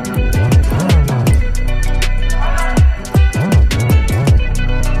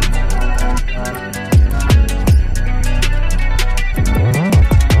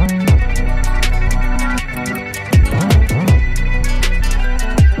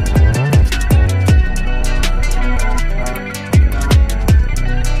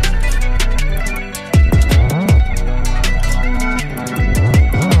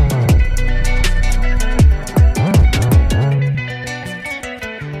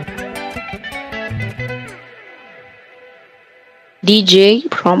 DJ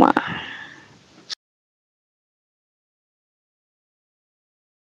Proma.